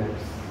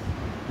dwellers.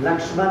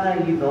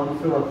 Lakshmana is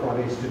also a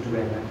forest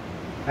dweller.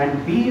 And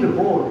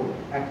Bidroha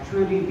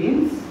actually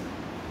means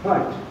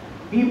what?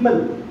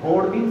 People.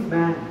 Hod means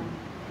man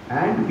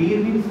and Bir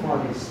means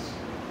forest.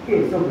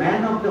 So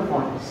man of the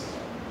forest.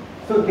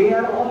 So they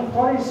are all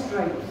forest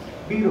tribes,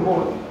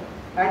 Bidroha.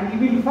 And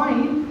you will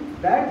find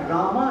that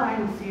Rama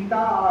and Sita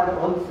are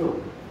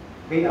also,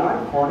 they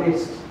are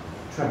forest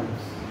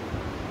tribes.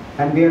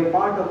 And they are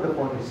part of the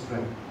forest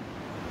tribe.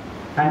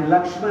 And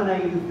Lakshmana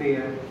is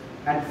there,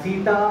 and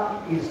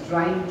Sita is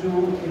trying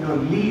to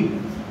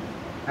leave.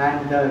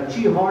 And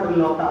Chihod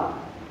Lota,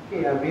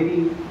 a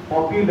very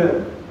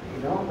popular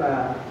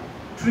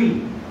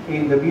tree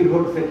in the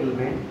Bidroha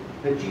settlement,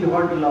 the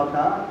Chihod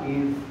Lota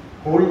is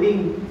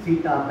holding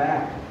Sita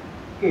back,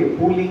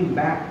 pulling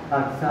back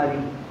her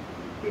sari,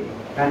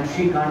 and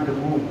she can't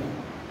move.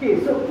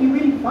 So you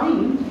will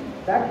find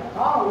that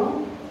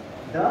how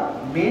the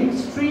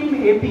mainstream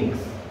epics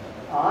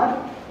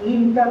are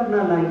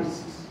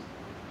internalized,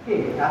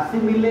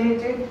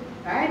 assimilated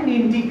and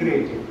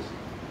integrated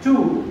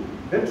to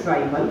the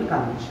tribal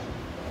culture.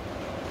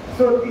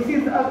 So this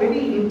is a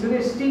very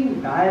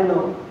interesting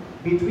dialogue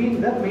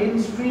between the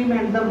mainstream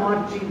and the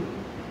margin,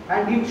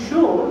 and it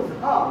shows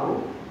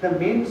how the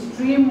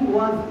mainstream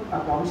was a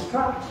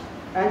construct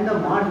and the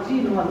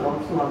margin was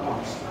also a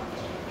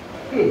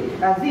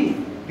construct. As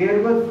if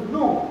there was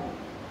no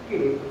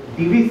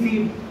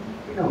divisive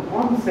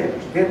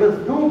concept, there was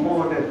no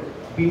border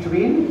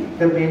between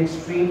the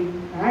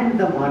mainstream and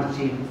the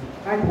margin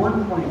at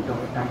one point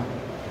of time.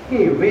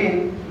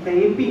 When the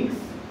epics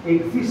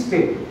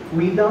existed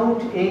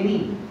without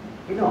any,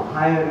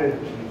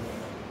 hierarchies,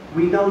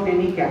 without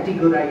any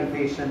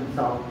categorizations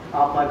of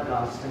upper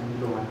caste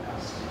and lower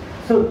caste.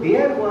 So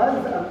there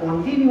was a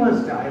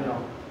continuous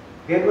dialogue.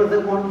 There was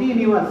a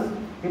continuous,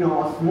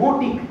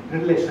 osmotic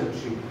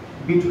relationship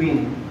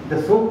between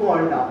the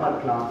so-called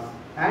upper class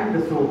and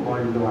the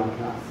so-called lower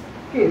class.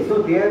 Okay,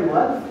 so there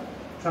was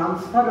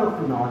transfer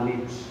of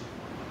knowledge.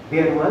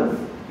 There was,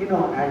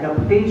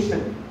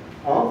 adaptation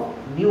of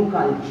new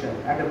culture,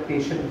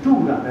 adaptation to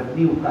rather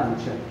new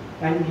culture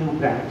and new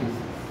practices.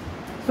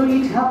 So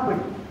it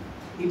happened.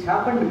 It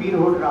happened. We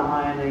wrote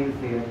Ramayana is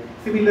there.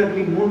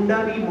 Similarly,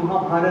 Mundari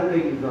Mahabharata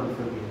is also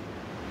there.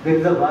 There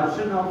is a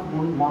version of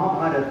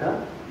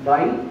Mahabharata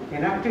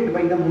enacted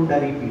by the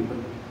Mundari people.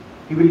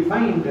 You will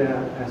find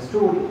a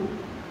story.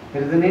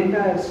 There is an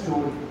entire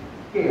story.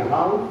 Okay,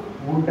 how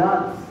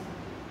Mundas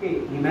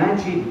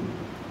imagine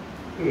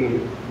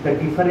the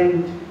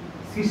different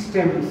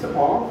systems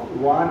of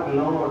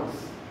warlords,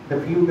 the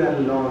feudal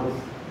lords,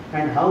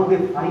 and how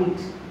they fight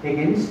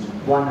against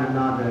one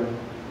another,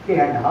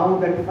 and how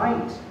that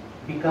fight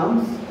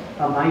becomes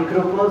a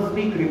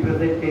microcosmic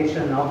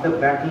representation of the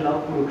battle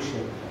of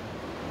Kurukshetra.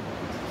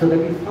 So that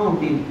is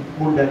found in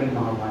Mundari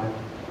Mahabharata.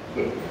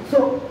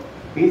 So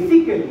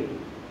basically,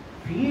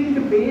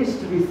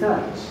 field-based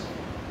research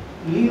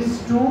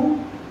is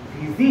to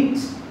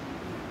visit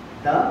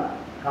the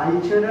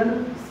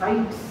cultural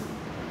sites,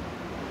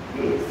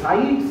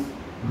 sites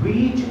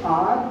which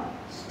are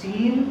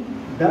still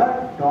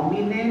the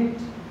dominant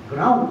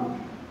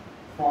ground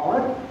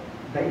for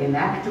the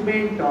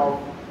enactment of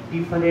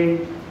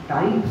different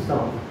types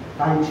of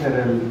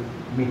cultural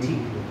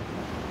material.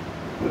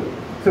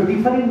 So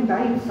different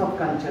types of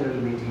cultural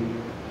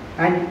material,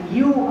 and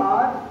you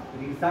are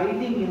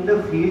residing in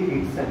the field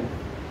itself.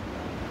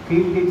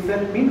 Field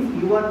itself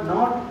means you are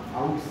not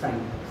outsiders.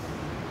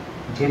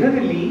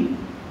 Generally,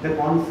 the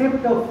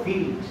concept of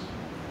field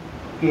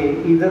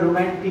is a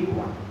romantic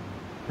one.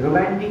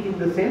 Romantic in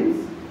the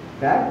sense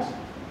that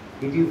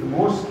it is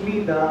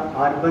mostly the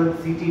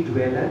urban city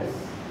dwellers,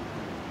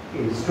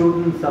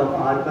 students of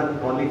urban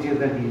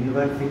colleges and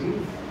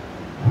universities,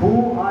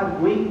 who are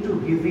going to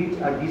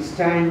visit a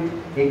distant,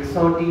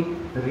 exotic,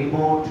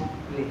 remote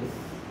place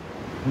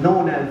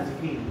known as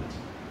field.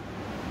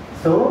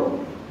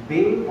 So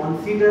they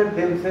consider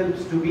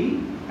themselves to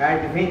be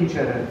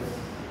adventurers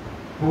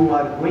who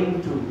are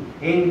going to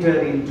enter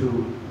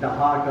into the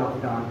heart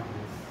of darkness.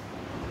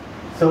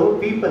 So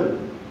people,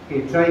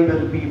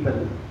 tribal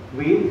people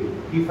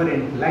with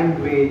different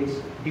language,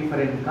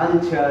 different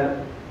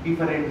culture,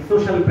 different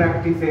social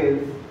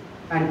practices,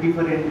 and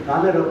different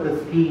color of the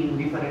skin,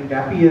 different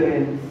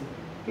appearance,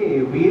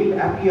 will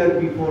appear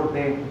before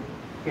them,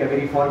 a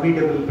very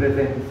formidable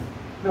presence.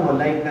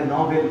 Like the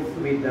novels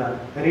with the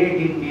Red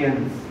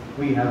Indians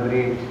we have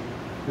read,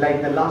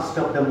 like the Last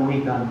of the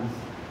Mohicans,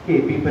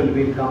 people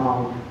will come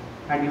out,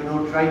 and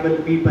tribal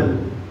people,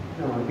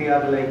 they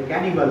are like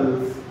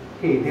cannibals,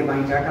 they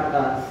might attack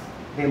us,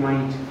 they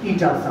might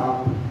eat us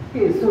up.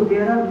 So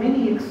there are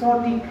many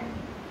exotic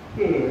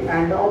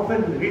and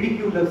often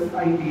ridiculous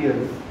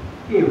ideas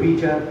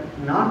which are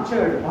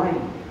nurtured by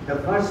the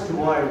first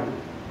world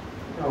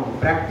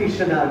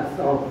practitioners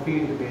of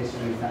field-based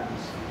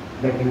research,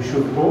 that you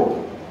should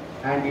go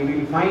and you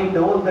will find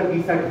all the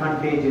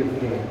disadvantages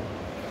there.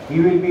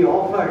 You will be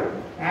offered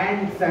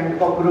ants and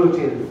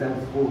cockroaches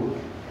as food.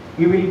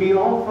 You will be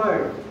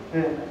offered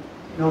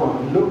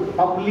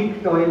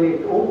public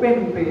toilet,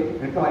 open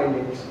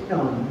toilets,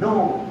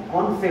 no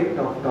concept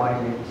of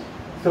toilet.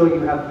 So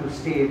you have to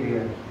stay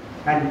there.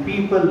 And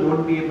people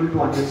won't be able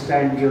to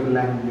understand your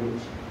language.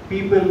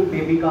 People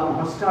may become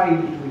hostile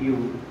to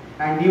you,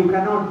 and you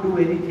cannot do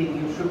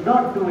anything, you should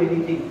not do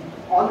anything.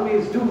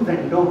 Always do's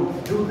and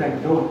don'ts, do's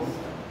and don'ts.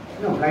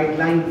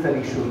 Guidelines are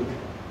issued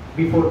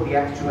before the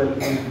actual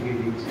field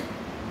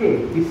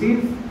visit. This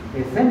is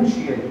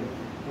essentially,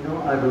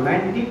 a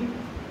romantic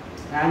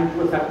and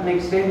to a certain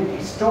extent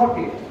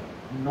distorted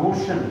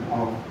notion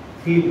of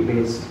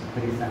field-based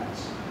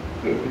research.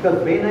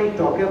 Because when I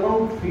talk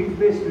about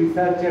field-based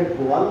research at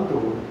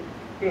Goaltore,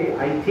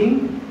 I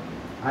think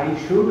I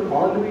should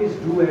always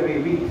do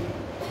away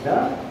with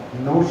the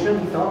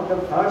notions of the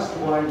first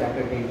world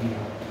academia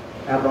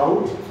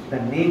about the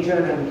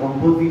nature and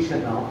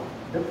composition of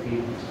the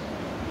field.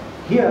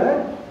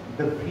 Here,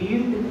 the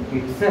field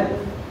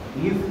itself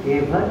is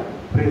ever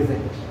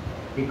present,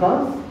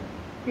 because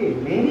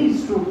many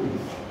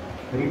students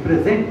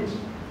represent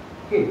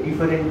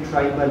different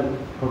tribal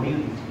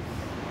communities.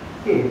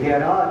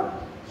 There are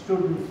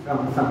students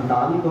from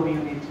SantaL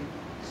community,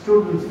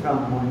 students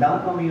from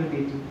Munda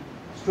community,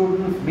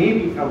 students may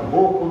be from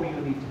Ho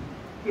community,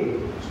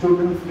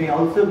 students may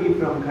also be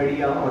from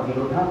Khadiya or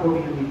Lodha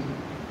community.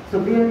 So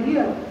they are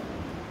here.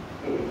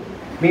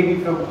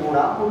 Maybe from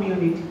Koda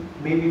community,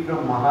 maybe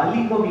from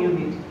Mahali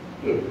community.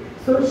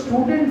 So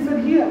students are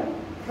here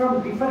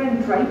from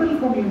different tribal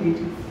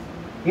communities,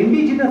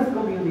 indigenous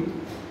communities.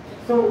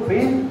 So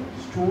when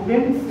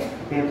students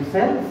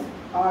themselves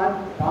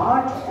are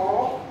part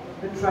of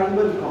the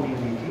tribal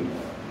community,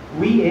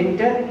 we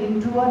enter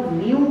into a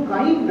new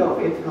kind of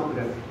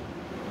ethnography,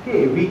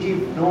 okay, which is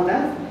known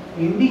as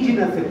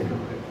indigenous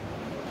ethnography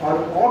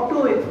or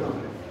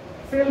auto-ethnography,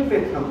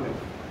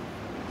 self-ethnography.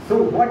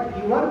 So what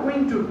you are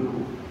going to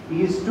do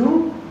is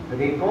to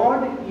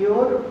record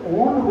your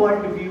own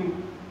worldview,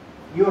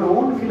 your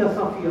own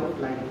philosophy of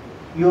life,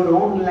 your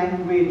own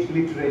language,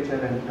 literature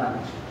and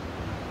culture.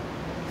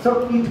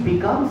 So it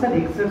becomes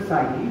an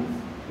exercise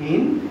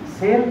in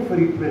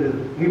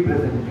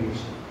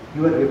self-representation.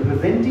 You are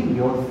representing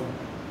yourself.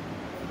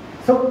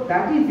 So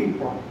that is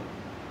important.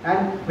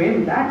 And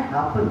when that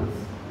happens,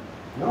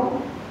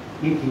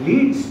 it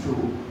leads to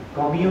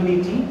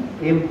community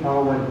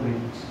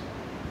empowerment.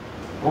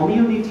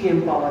 Community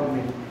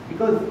empowerment,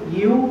 because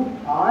you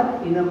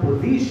are in a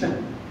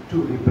position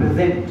to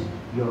represent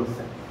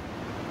yourself.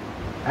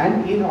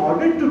 And in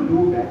order to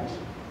do that,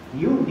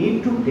 you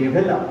need to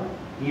develop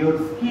your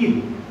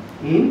skill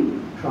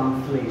in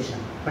translation,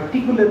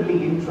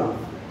 particularly in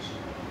translation.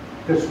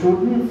 The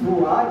students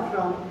who are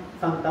from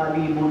SantaL,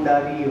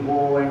 Mundari,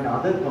 Ho and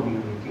other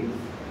communities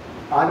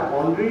are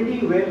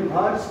already well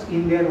versed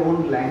in their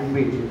own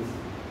languages.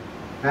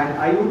 And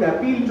I would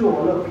appeal to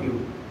all of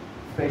you,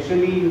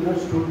 especially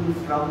students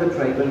from the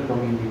tribal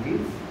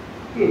communities,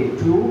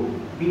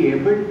 to be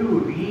able to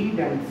read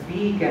and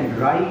speak and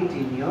write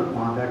in your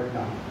mother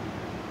tongue.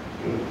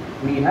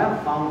 We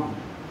have found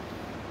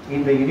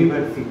in the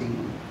university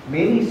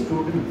many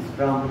students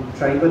from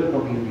tribal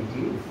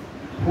communities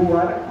who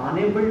are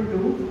unable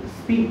to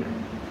speak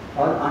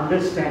or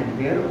understand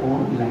their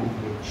own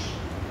language.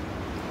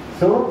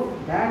 So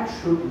that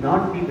should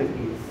not be the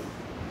case.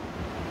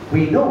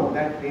 We know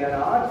that there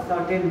are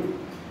certain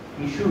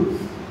issues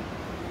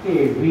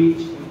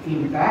which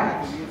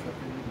impact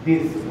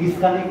this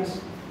disconnect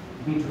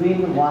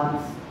between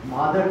one's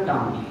mother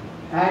tongue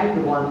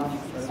and one's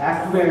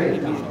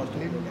acquired tongue,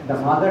 the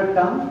mother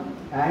tongue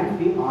and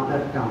the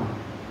other tongue.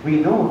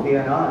 We know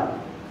there are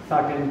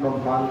certain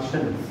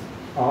compulsions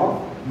of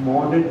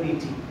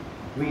modernity.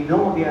 We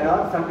know there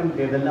are certain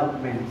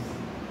developments,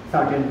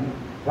 certain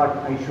what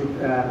I should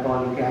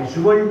call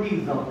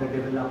casualties of the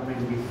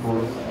development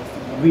discourse,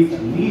 which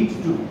lead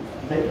to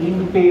the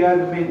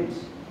impairment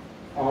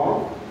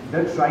of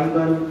the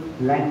tribal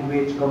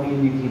language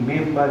community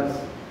members,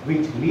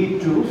 which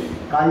lead to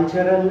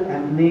cultural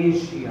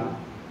amnesia,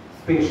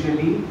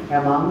 especially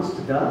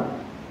amongst the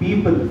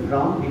people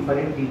from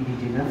different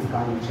indigenous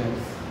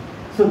cultures.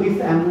 So this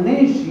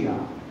amnesia,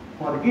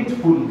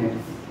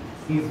 forgetfulness,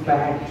 is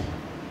bad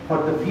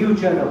for the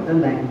future of the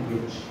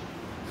language.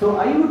 So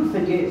I would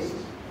suggest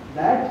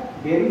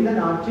that there is an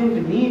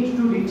urgent need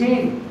to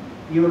retain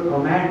your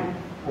command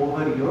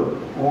over your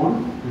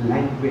own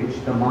language,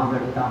 the mother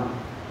tongue.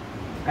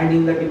 And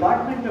in the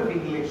Department of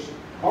English,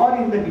 or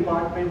in the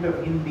Department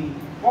of Hindi,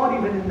 or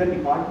even in the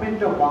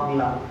Department of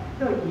Bangla,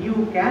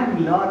 you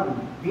can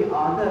learn the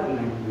other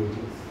languages.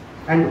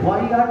 And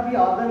why are the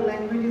other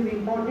languages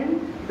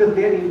important? Because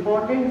they are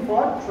important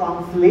for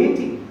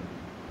translating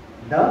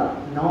the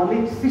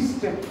knowledge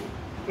system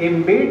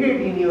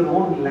embedded in your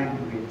own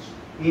language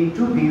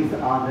into these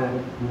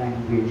other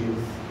languages.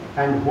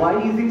 And why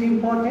is it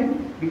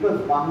important? Because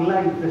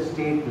Bangla is the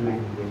state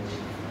language,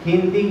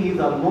 Hindi is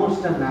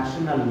almost a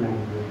national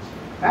language,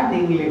 and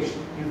English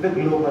is the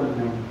global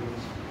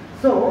language.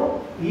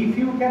 So if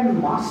you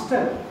can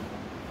master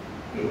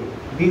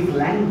these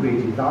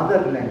languages,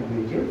 other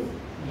languages,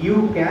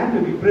 you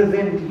can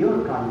represent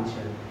your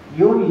culture,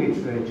 your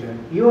literature,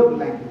 your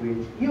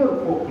language, your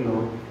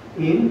folklore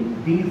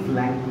in these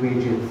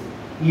languages.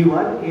 You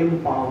are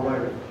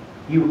empowered.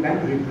 You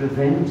can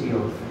represent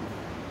yourself.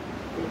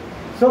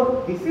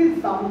 So this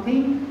is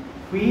something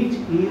which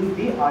is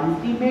the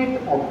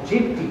ultimate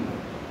objective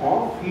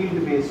of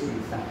field-based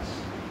research.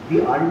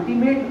 The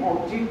ultimate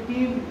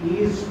objective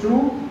is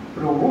to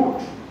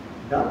promote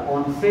the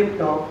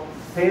concept of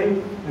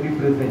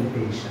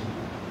self-representation.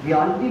 The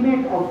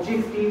ultimate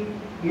objective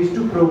is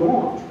to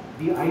promote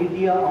the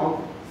idea of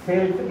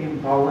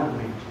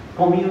self-empowerment,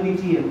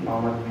 community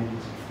empowerment.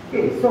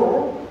 Okay,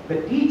 so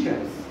the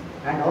teachers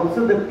and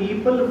also the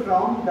people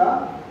from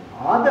the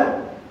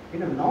other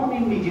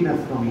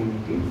non-indigenous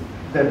communities,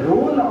 the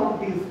role of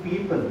these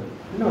people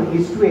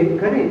is to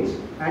encourage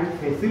and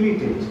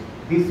facilitate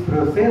this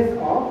process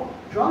of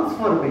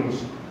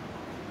transformation,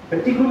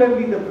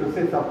 particularly the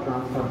process of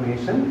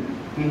transformation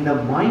in the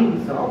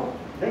minds of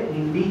the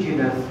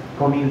indigenous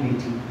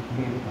community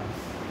members.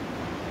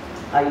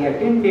 I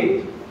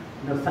attended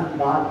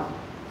Sanbad.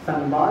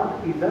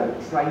 Sanbad is a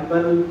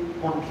tribal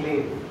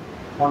conclave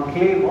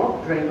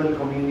of tribal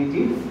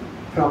communities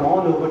from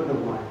all over the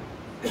world.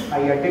 I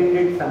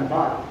attended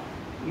Sanbad.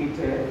 It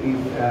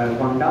is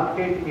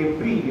conducted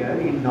every year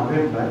in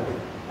November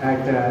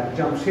at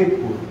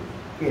Jamshedpur.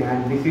 Okay,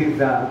 and this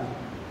is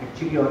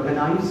actually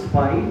organized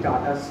by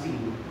Tata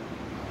Steel.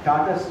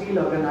 Tata Steel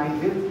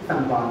organizes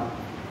Sanbad,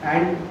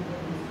 and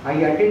I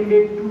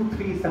attended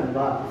 2-3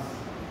 Sanbads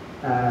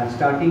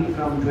starting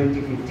from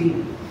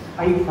 2015.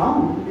 I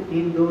found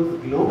in those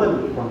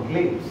global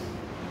conclaves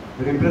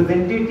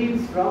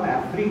representatives from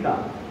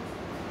Africa,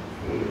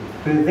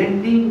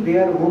 presenting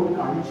their own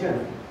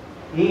culture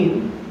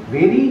in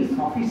very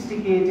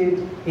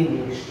sophisticated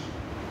English.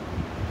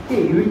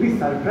 You will be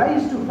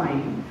surprised to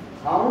find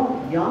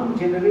how young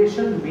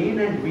generation men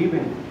and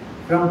women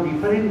from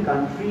different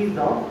countries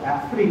of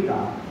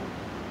Africa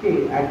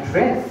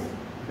address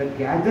the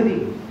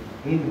gathering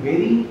in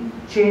very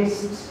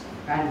chaste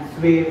and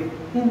suave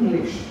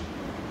English,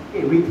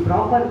 with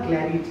proper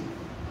clarity,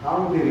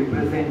 how they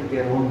represent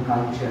their own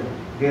culture,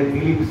 their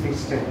belief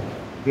system,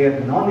 their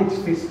knowledge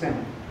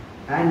system,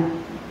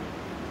 and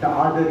the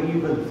other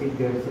evils in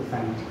their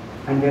society,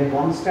 and their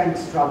constant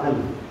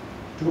struggle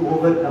to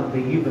overcome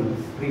the evils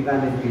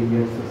prevalent in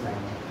their society.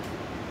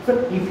 So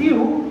if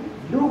you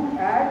look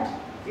at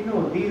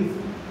these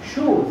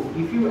shows,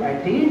 if you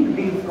attend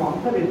these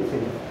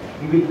conferences,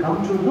 you will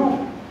come to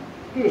know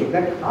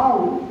that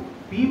how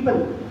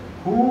people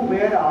who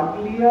were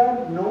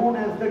earlier known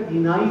as the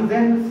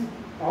denizens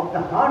of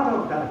the heart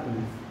of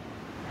darkness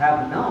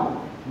have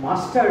now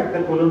mastered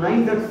the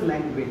colonizer's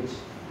language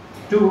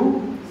to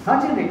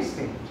such an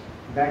extent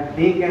that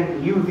they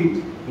can use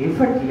it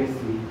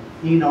effortlessly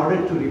in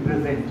order to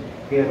represent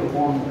their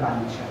own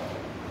culture.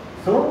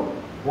 So,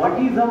 what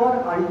is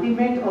our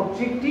ultimate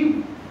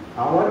objective?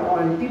 Our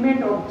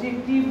ultimate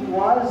objective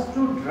was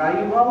to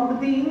drive out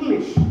the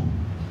English,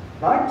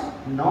 but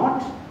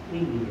not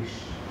English.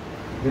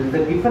 There is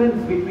a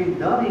difference between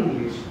the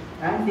English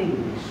and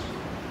English.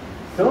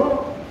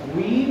 So,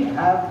 we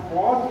have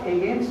fought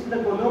against the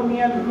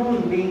colonial rule,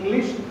 the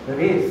English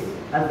race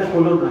as the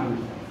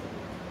colonizer.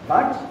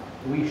 But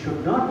we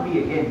should not be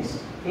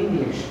against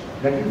English,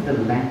 that is the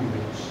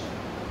language.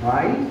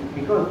 Why?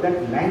 Because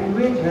that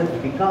language has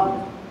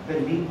become the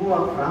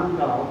lingua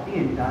franca of the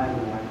entire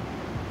world.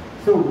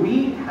 So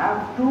we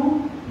have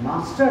to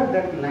master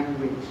that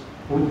language.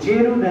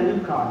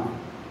 Indranil Acharya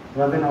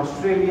was an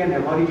Australian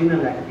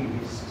Aboriginal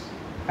activist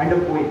and a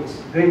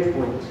poet, great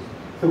poet.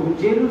 So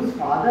Ujeru's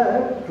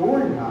father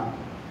told her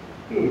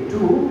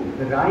to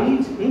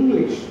write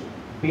English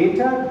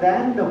better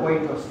than the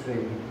white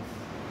Australians,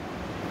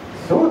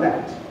 so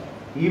that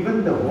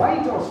even the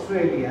white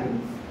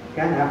Australians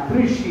can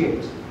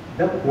appreciate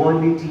the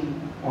quality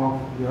of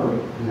your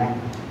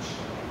language.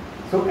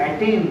 So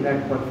attain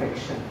that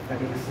perfection,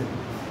 that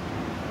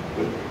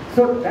excellence.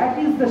 So that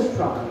is the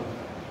struggle.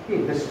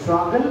 The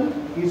struggle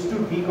is to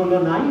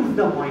decolonize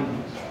the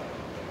mind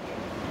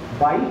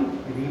by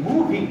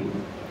removing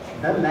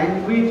the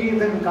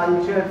languages and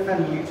cultures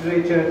and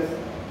literatures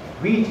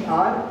which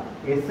are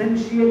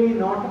essentially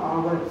not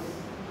ours,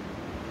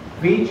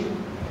 which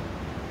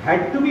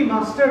had to be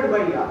mastered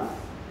by us,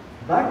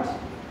 but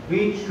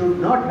which should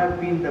not have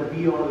been the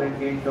be-all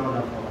and end-all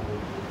of our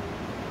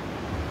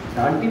life.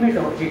 The ultimate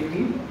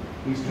objective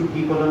is to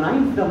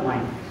decolonize the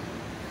mind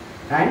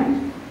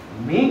and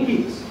make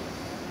it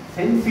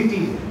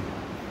sensitive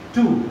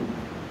to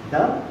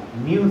the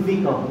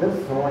music of the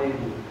soil.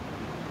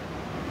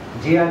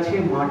 যে আছে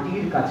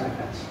মাটির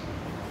কাছাকাছি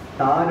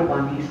তার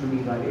বাণী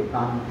শুনিবারে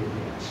কান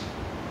পেতে আছে।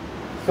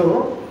 So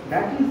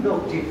that is the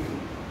objective.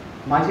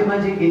 মাঝে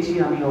মাঝে গেছি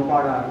আমি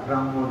ওপাড়ার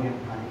ব্রাহ্মণের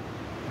ধারে,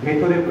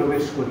 ভেতরে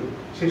প্রবেশ করি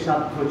সে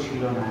সাধ্য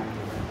ছিল না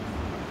একেবারে।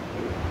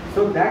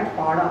 So that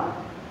pada,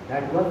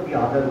 that was the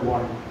other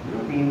world,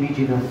 the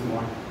indigenous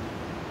world.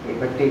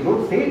 But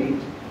Tagore said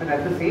it, but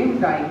at the same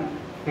time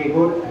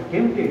Tagore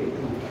attempted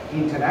to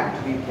interact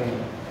with them,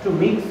 to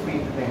mix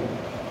with them.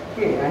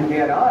 And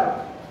there are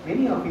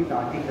many of his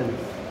articles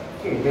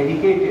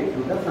dedicated to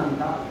the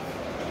SantaL,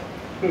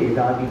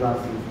 the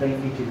Adivasis, the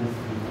indigenous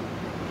people.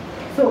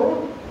 So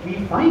we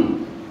find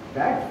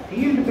that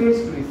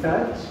field-based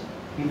research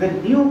is a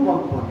new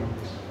component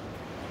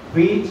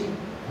which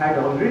had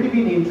already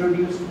been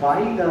introduced by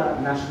the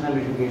National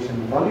Education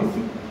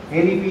Policy,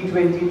 NEP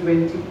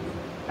 2020,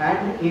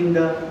 and in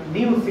the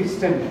new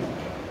system,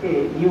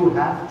 you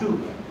have to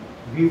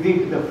visit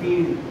the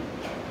field,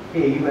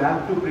 you have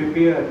to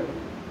prepare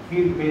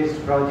field-based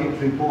project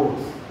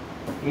reports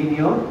in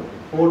your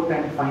fourth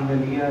and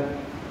final year.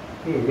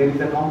 There is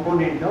a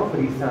component of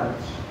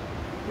research.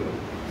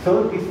 So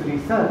this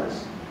research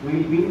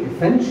will be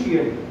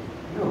essentially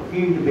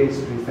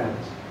field-based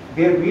research.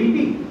 There will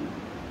be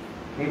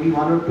maybe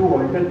one or two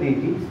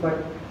alternatives, but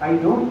I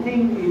don't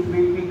think it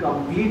will be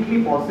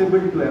completely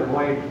possible to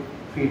avoid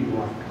field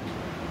work,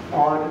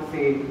 or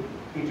say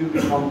it will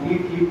be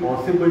completely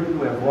possible to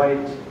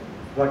avoid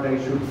what I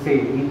should say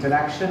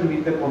interaction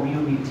with the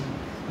community.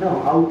 No,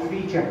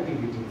 outreach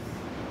activities,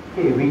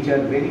 which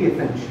are very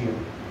essential.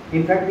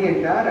 In fact, the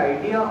entire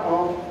idea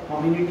of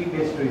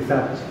community-based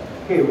research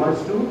was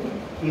to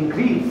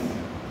increase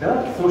the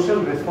social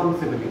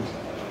responsibility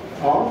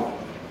of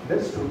the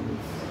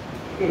students,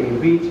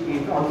 which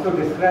is also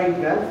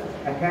described as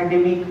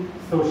academic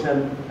social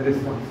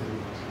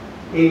responsibility,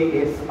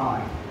 ASR,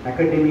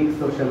 academic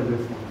social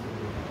responsibility.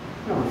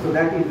 So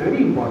that is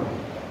very important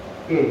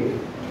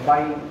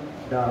by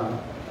the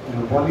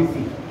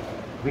policy,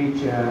 which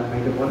by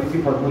the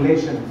policy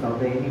formulations of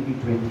the NEP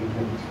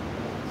 2020.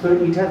 So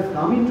it has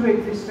come into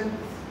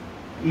existence.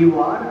 You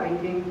are, I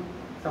think,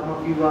 some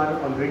of you are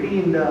already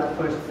in the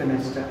first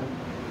semester.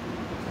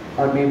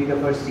 or maybe the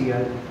first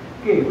year,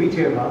 okay,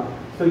 whichever.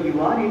 So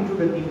you are into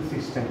the new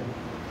system.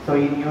 So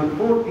in your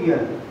fourth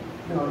year,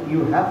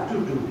 you have to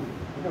do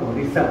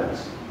research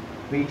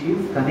which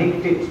is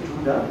connected to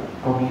the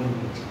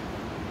community.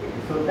 Okay,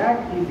 so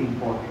that is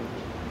important,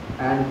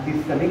 and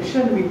this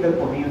connection with the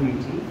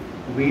community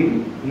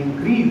will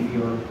increase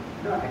your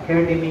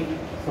academic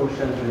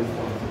social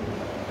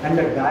responsibility. And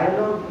the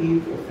dialogue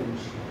is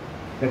essential.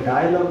 The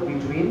dialogue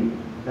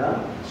between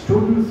the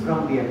students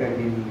from the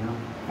academia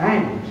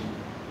and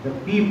the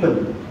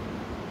people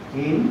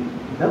in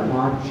the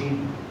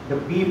margin, the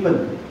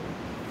people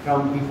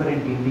from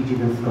different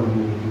indigenous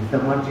communities, the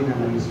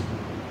marginalized people.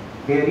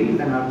 There is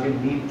an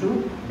urgent need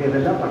to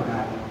develop a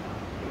dialogue.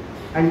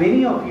 And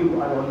many of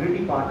you are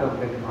already part of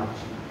that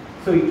margin.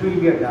 So it will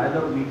be a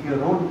dialogue with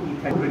your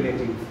own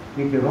relatives,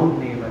 with your own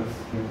neighbors.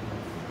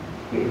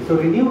 Okay, so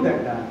renew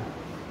that dialogue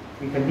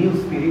with a new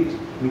spirit,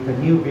 with a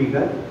new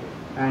vigor,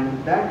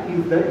 and that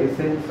is the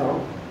essence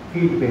of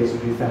field-based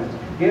research.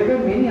 There were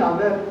many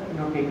other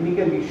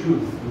technical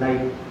issues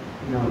like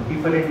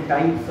different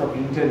types of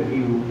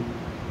interview,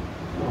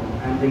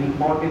 and the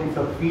importance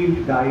of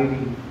field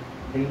diary,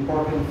 the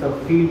importance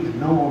of field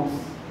notes,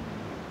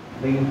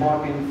 the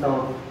importance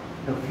of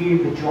the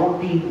field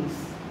jottings,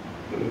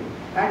 okay,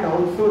 and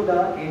also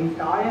the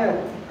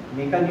entire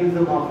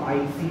mechanism of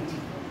ICT,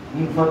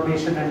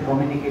 information and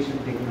communication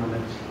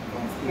technology.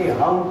 Okay,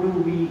 how do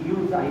we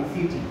use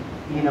ICT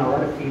in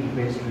our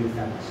field-based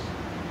research?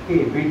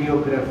 Okay,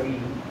 videography,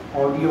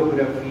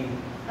 audiography,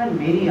 and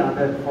many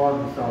other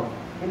forms of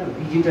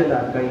digital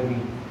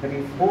archiving, that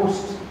is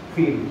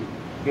post-field.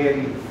 There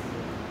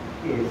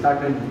is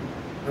certain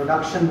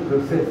production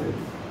processes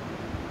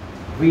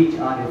which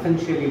are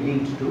essentially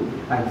linked to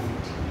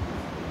ICT.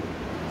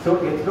 So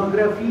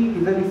ethnography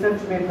is a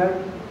research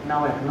method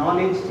now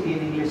acknowledged in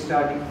English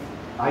studies.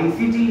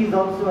 ICT is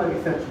also a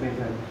research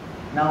method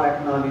now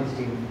acknowledged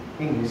in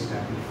English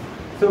studies.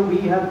 So we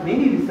have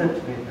many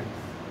research methods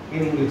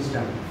in English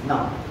studies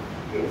now.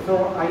 Okay,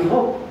 so I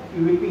hope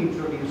you will be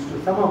introduced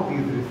to some of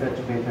these research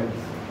methods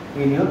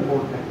in your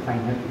fourth and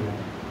final year.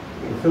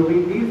 Okay, so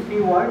with these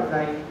few words,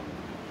 I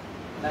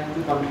like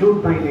to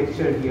conclude my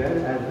lecture here,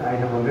 as I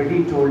have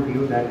already told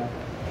you that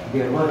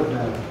there was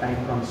a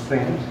time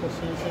constraint.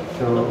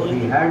 So we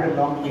had a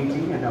long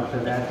meeting, and after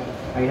that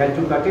I had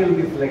to curtail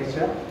this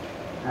lecture.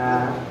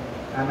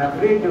 I'm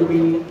afraid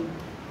we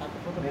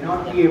may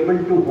not be able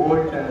to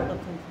hold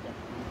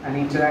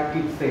an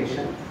interactive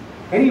session.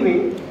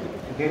 Anyway,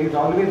 there is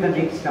always the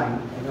next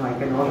time. I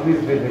can always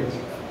visit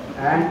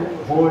and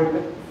hold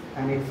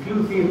an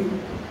exclusive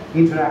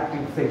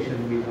interactive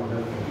session with all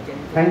of you.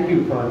 Thank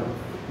you for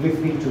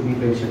listening to me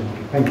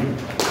patiently. Thank you.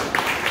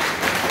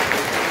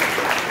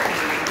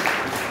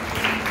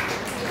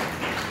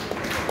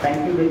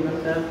 Thank you very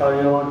much, sir, for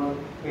your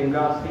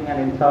engrossing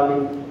and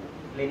enthralling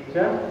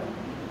lecture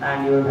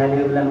and your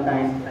valuable and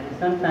kind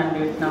suggestions. And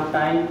it's now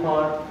time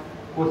for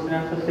question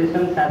and answer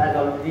sessions. As I have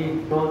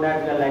already told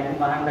that we are lagging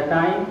behind the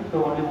time,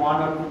 so only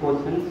one or two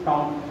questions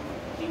from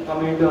the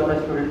community or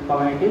the student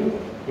community.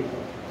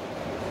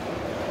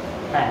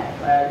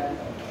 And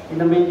in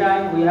the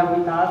meantime, we have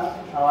with us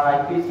our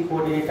IPC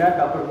coordinator,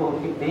 Dr.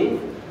 Paschim,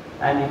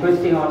 and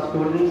requesting our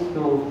students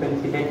to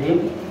felicitate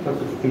him. So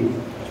please.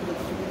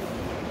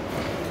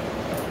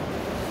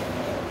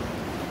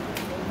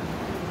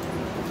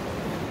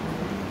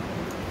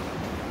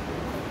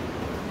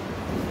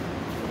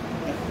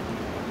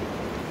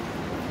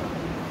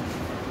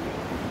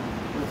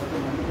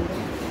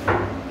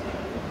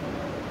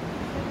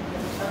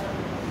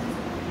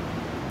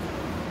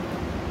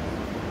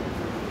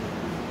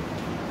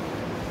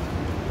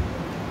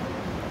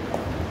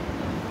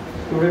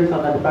 Students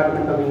of the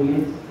Department of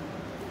English,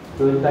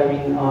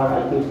 welcoming our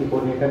IQC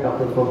coordinator,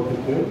 Dr.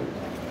 Goaltore.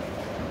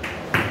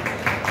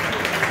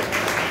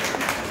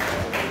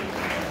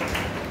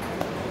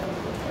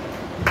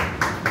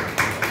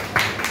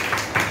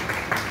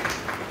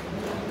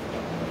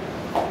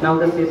 Now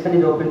the session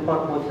is open for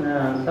question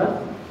and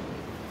answer.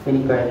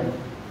 Any question?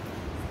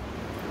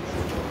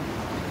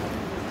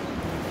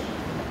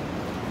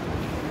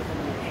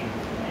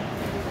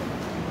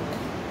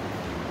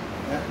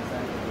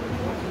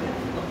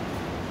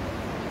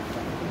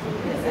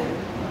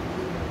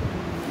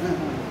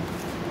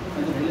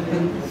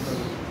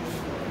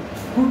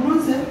 Good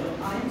morning, sir.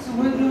 I am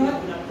Bidroha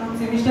from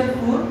semester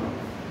 4.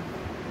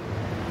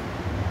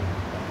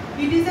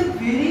 It is a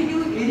very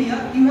new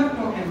area you have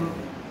talked about.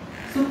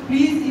 So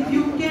please, if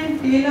you can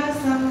tell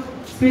us some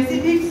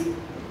specific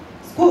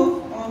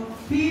scope of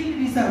field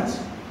research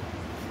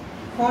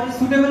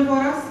suitable for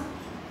us.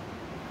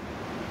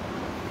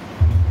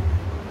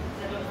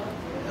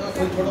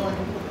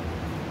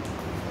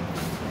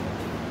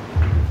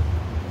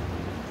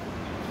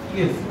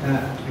 Yes,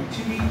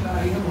 actually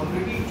I have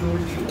already told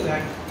you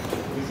that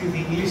this is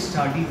English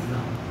studies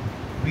now,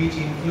 which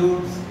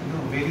includes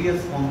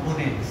various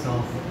components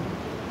of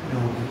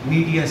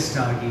media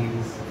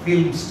studies,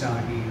 film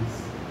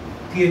studies,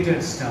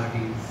 theatre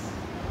studies.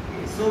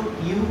 Okay, so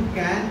you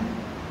can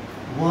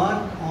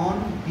work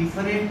on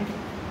different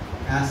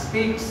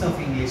aspects of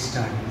English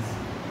studies,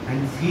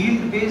 and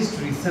field-based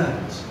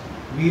research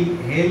will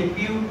help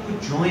you to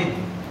join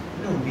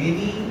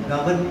many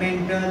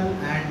governmental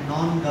and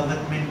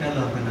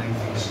non-governmental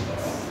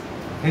organizations.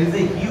 There is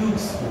a huge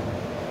scope.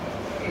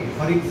 Okay.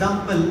 For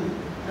example,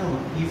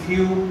 if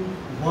you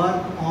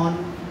work on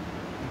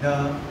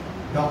the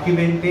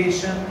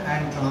documentation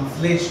and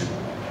translation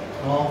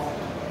of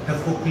the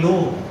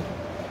folklore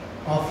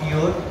of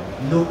your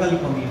local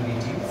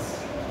communities,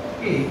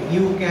 okay,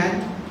 you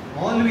can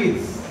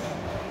always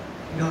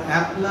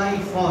apply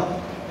for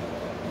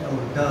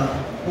the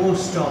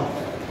post of,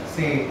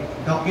 say,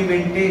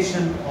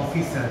 documentation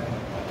officer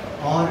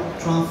or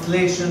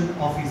translation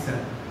officer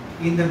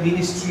in the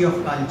Ministry of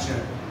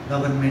Culture,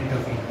 Government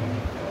of India.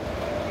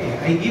 Okay,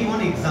 I give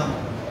one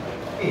example.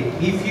 Okay,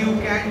 if you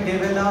can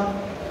develop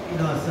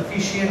a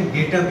sufficient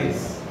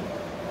database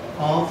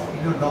of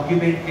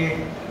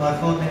documented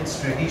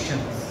performance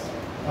traditions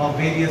of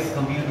various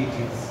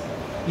communities,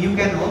 you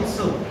can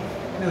also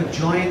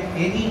join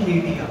any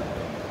media,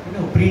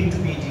 print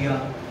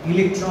media,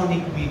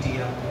 electronic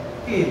media.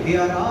 Okay,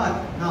 there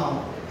are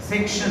now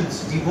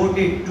sections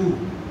devoted to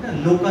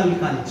local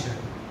culture,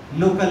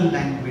 local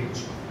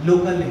language,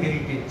 local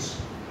heritage.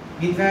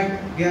 In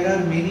fact, there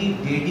are many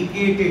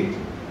dedicated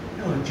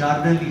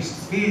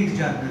journalists, field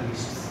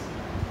journalists,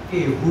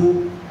 okay,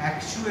 who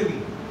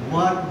actually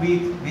work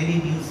with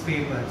many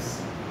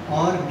newspapers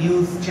or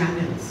news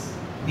channels,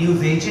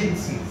 news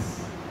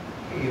agencies,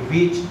 okay,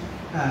 which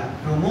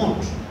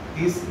promote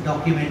this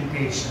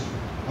documentation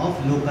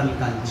of local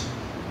culture.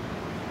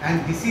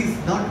 And this is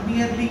not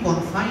merely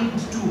confined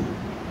to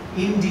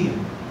India.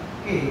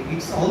 Okay,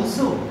 it's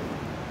also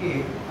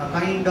a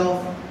kind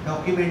of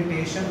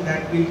documentation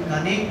that will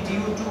connect you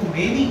to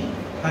many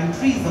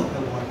countries of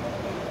the world.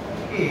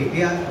 Okay,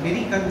 there are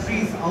many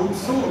countries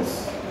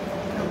outsource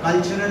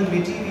cultural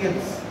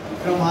materials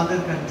from other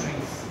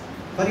countries.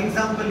 For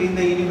example, in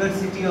the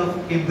University of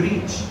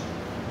Cambridge,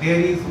 there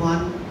is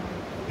one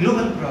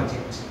global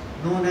project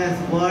known as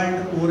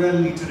World Oral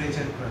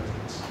Literature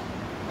Project.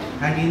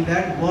 And in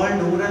that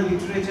World Oral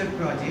Literature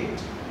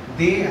Project,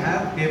 they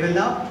have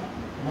developed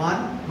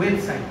one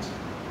website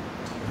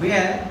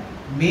where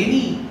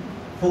many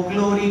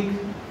folkloric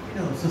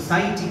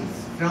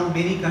societies from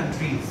many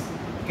countries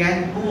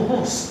can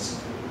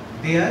co-host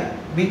their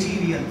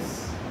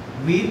materials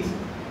with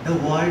the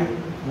World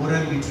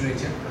Oral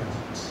Literature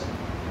Project.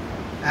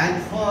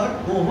 And for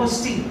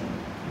co-hosting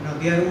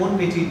their own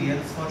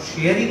materials, for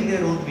sharing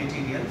their own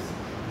materials,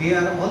 they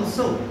are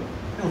also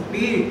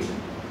paid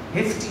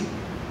hefty.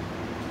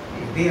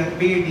 They are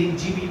paid in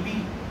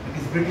GBP,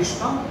 that is British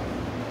pound.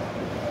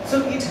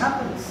 So it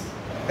happens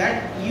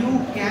that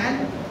you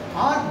can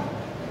earn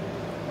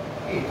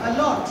a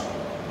lot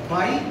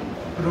by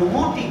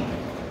promoting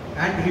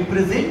and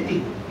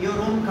representing your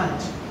own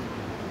culture.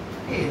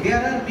 There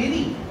are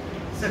many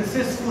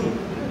successful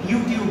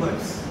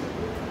YouTubers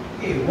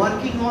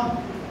working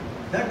on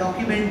the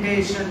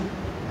documentation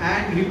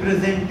and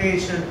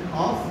representation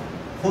of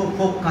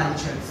folk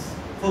cultures,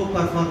 folk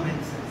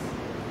performances.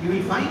 You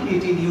will find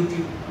it in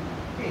YouTube.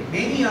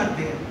 Many are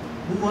there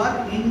who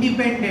are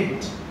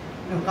independent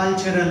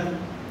cultural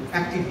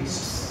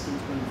activists,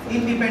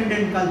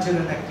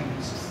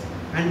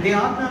 and they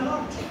earn a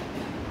lot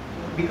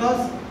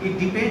because it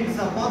depends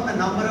upon the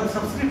number of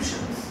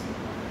subscriptions.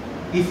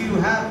 If you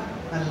have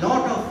a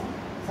lot of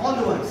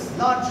followers,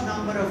 large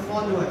number of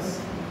followers,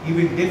 you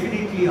will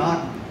definitely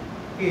earn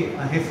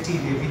a hefty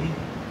revenue,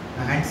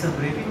 a handsome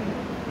revenue.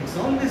 It's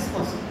always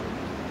possible.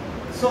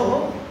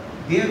 So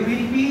there will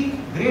be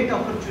great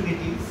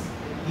opportunities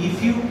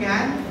if you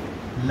can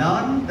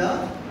learn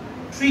the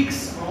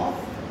tricks of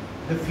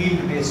the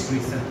field-based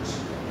research.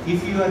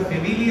 If you are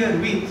familiar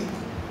with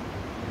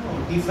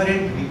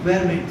different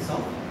requirements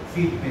of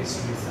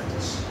field-based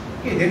research.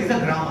 There is a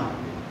grammar.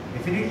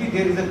 Definitely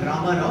there is a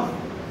grammar of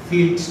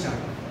field study.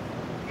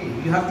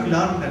 You have to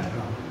learn that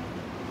grammar.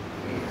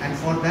 And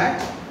for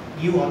that,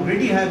 you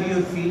already have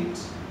your field.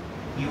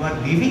 You are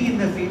living in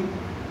the field.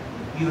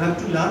 You have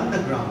to learn the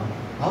grammar,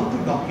 how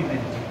to document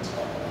it,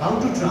 how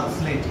to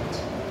translate it,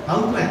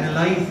 how to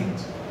analyze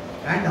it,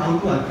 and how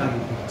to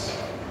archive it.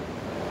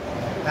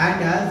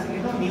 And as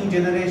new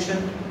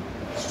generation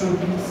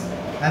students,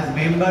 as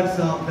members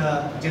of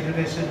the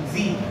Generation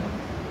Z,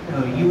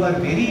 you are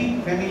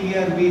very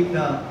familiar with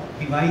the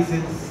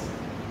devices,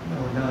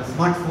 the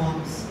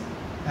smartphones,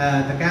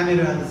 the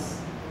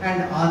cameras,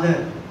 and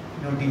other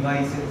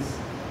devices.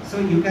 So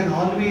you can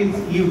always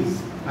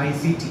use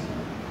ICT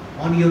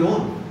on your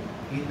own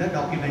in the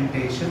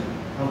documentation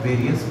of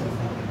various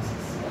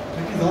performances.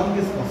 That is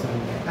always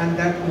possible, and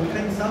that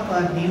opens up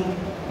a new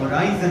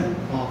horizon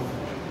of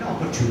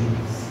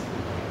opportunities.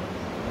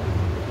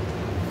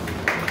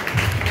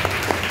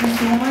 Thank you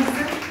so much,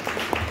 sir.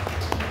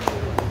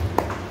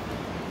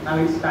 Now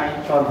it's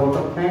time for vote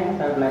of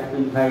thanks. I would like to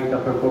invite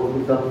Dr.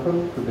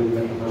 Goaltore to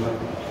begin the vote of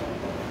thanks.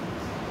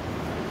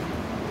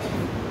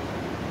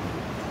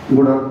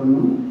 Good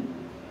afternoon,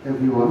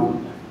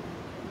 everyone.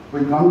 We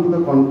come to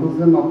the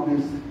conclusion of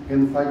this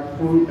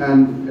insightful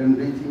and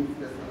enriching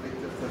special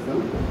lecture session.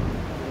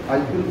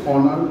 I feel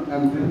honored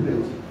and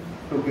privileged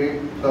to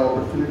get the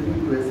opportunity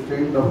to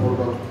extend the vote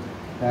of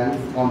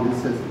thanks on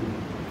this session.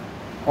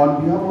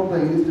 On behalf of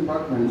the English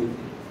department,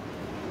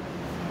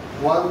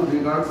 warm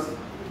regards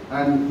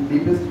and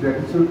deepest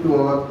gratitude to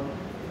our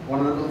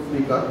Honorable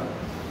Speaker,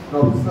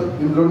 Professor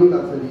Indranil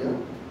Acharya,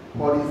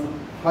 for his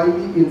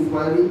highly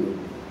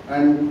inspiring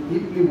and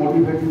deeply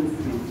motivating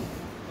speech.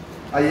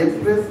 I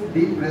express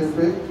deep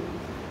respect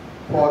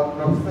for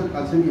Professor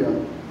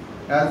Acharya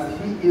as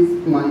he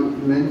is my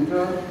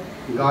mentor,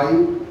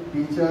 guide,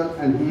 teacher,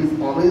 and he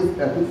is always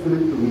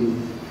affectionate to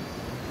me.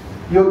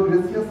 Your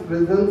gracious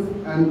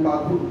presence and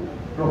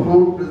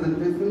profound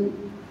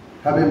presentation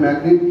have a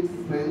magnetic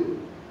spell.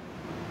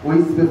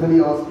 We, especially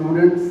our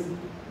students,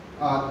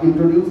 are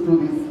introduced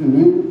to this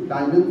new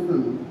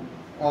dimension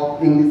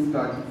of English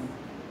studies.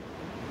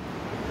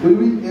 We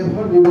will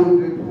ever remain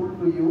grateful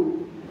to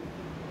you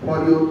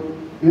for your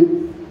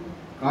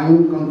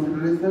kind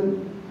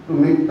consideration to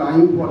make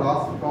time for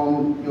us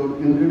from your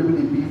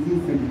incredibly busy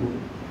schedule.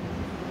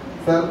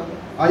 Sir,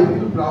 I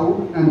feel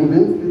proud and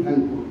immensely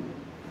thankful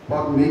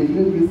for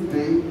making this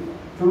day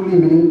truly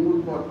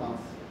meaningful for us.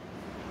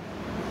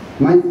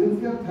 My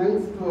sincere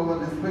thanks to our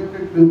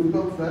respected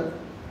Principal Sir,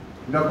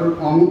 Dr.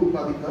 Amit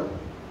Padikar,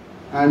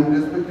 and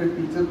respected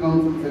Teacher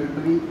Council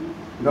Secretary,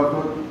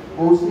 Dr.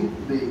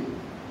 Kaushik Dey.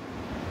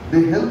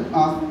 They helped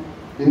us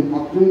in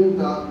obtaining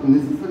the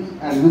necessary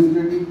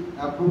administrative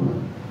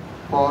approval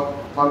for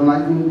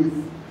organizing this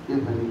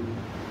event.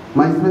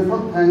 My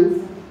special thanks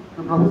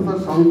to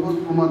Professor Shankar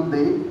Kumar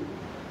Dey,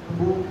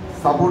 who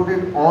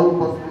supported all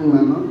possible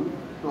manner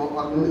to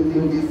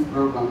organizing this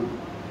program.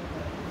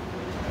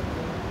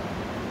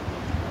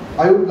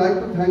 I would like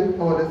to thank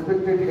our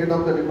respected head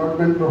of the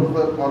department,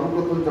 Professor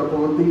Parukatul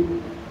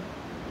Chakravarti,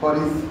 for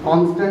his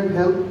constant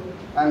help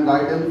and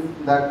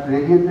guidance that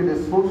radiated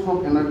a source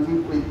of energy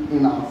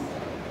within us.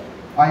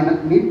 I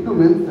need to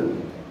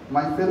mention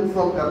my sense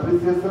of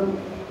appreciation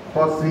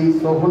for Sri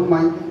Shobhan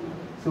Maiti,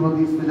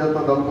 Srimati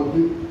Sujata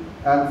Dalpati,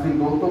 and Sri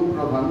Gautam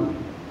Pradhan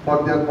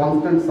for their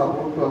constant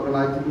support to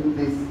organizing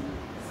this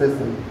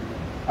session.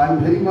 I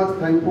am very much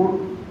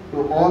thankful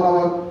to all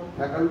our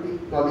faculty,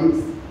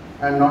 colleagues,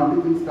 and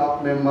non-teaching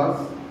staff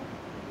members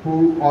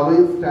who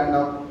always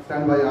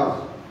stand by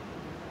us.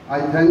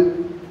 I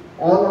thank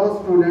all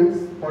our students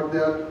for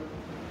their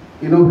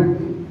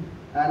innovative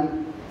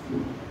and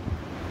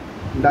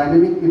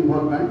dynamic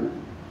involvement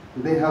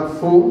they have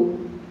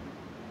shown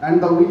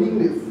and the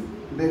willingness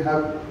they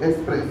have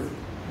expressed.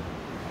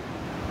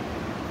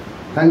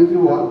 Thank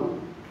you all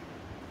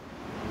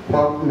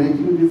for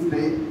making this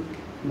day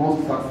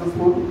most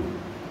successful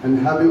and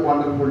have a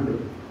wonderful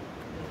day.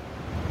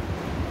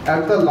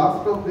 At the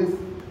last of this,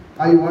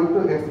 I want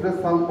to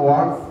express some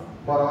words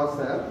for our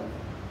sir.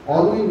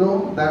 All we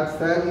know that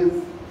sir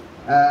is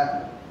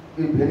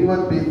very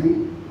much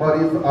busy for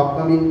his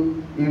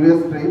upcoming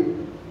US trip,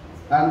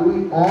 and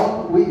we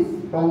all wish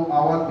from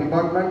our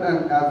department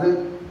and as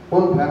a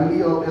whole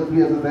family of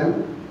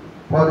SBSSM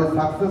for a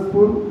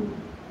successful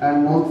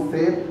and most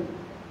safe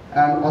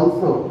and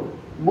also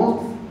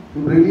most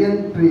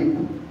brilliant trip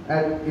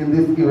in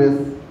this US.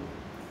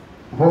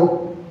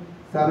 Hope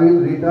sir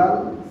will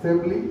return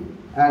safely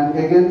and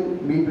again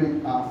meet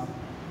with us.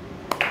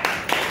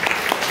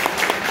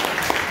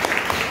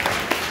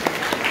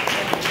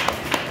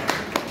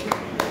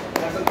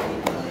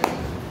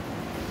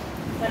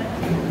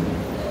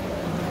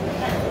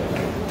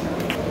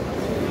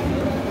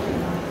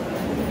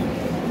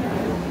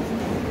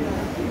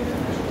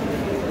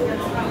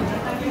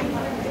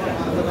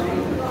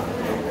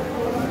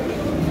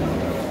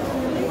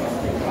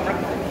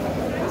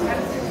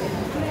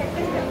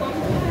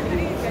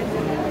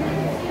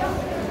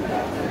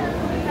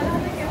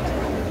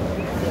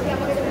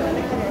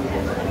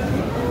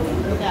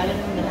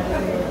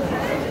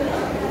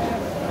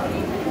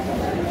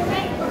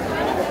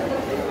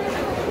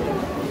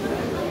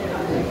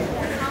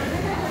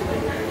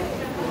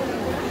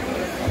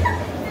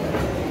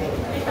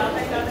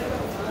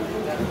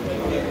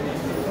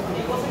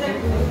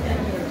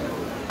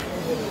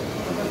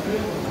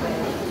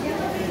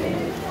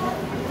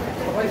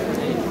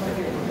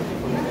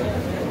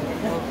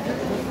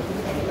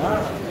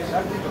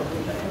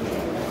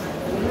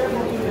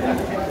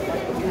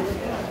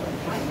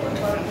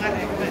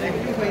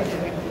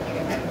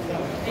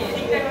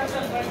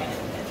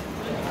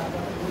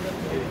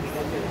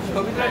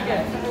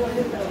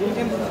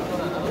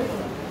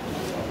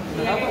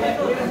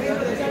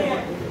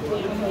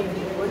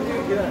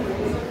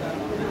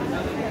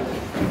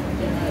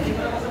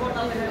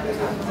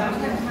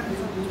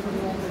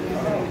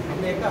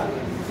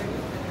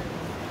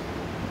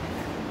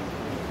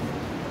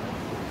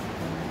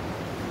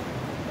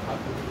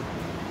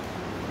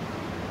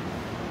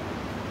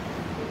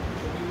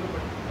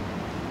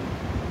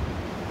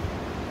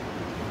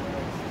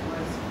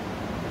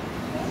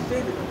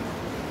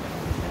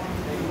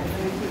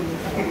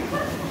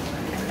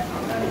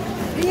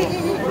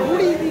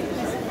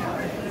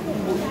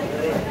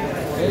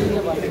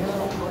 Good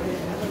evening.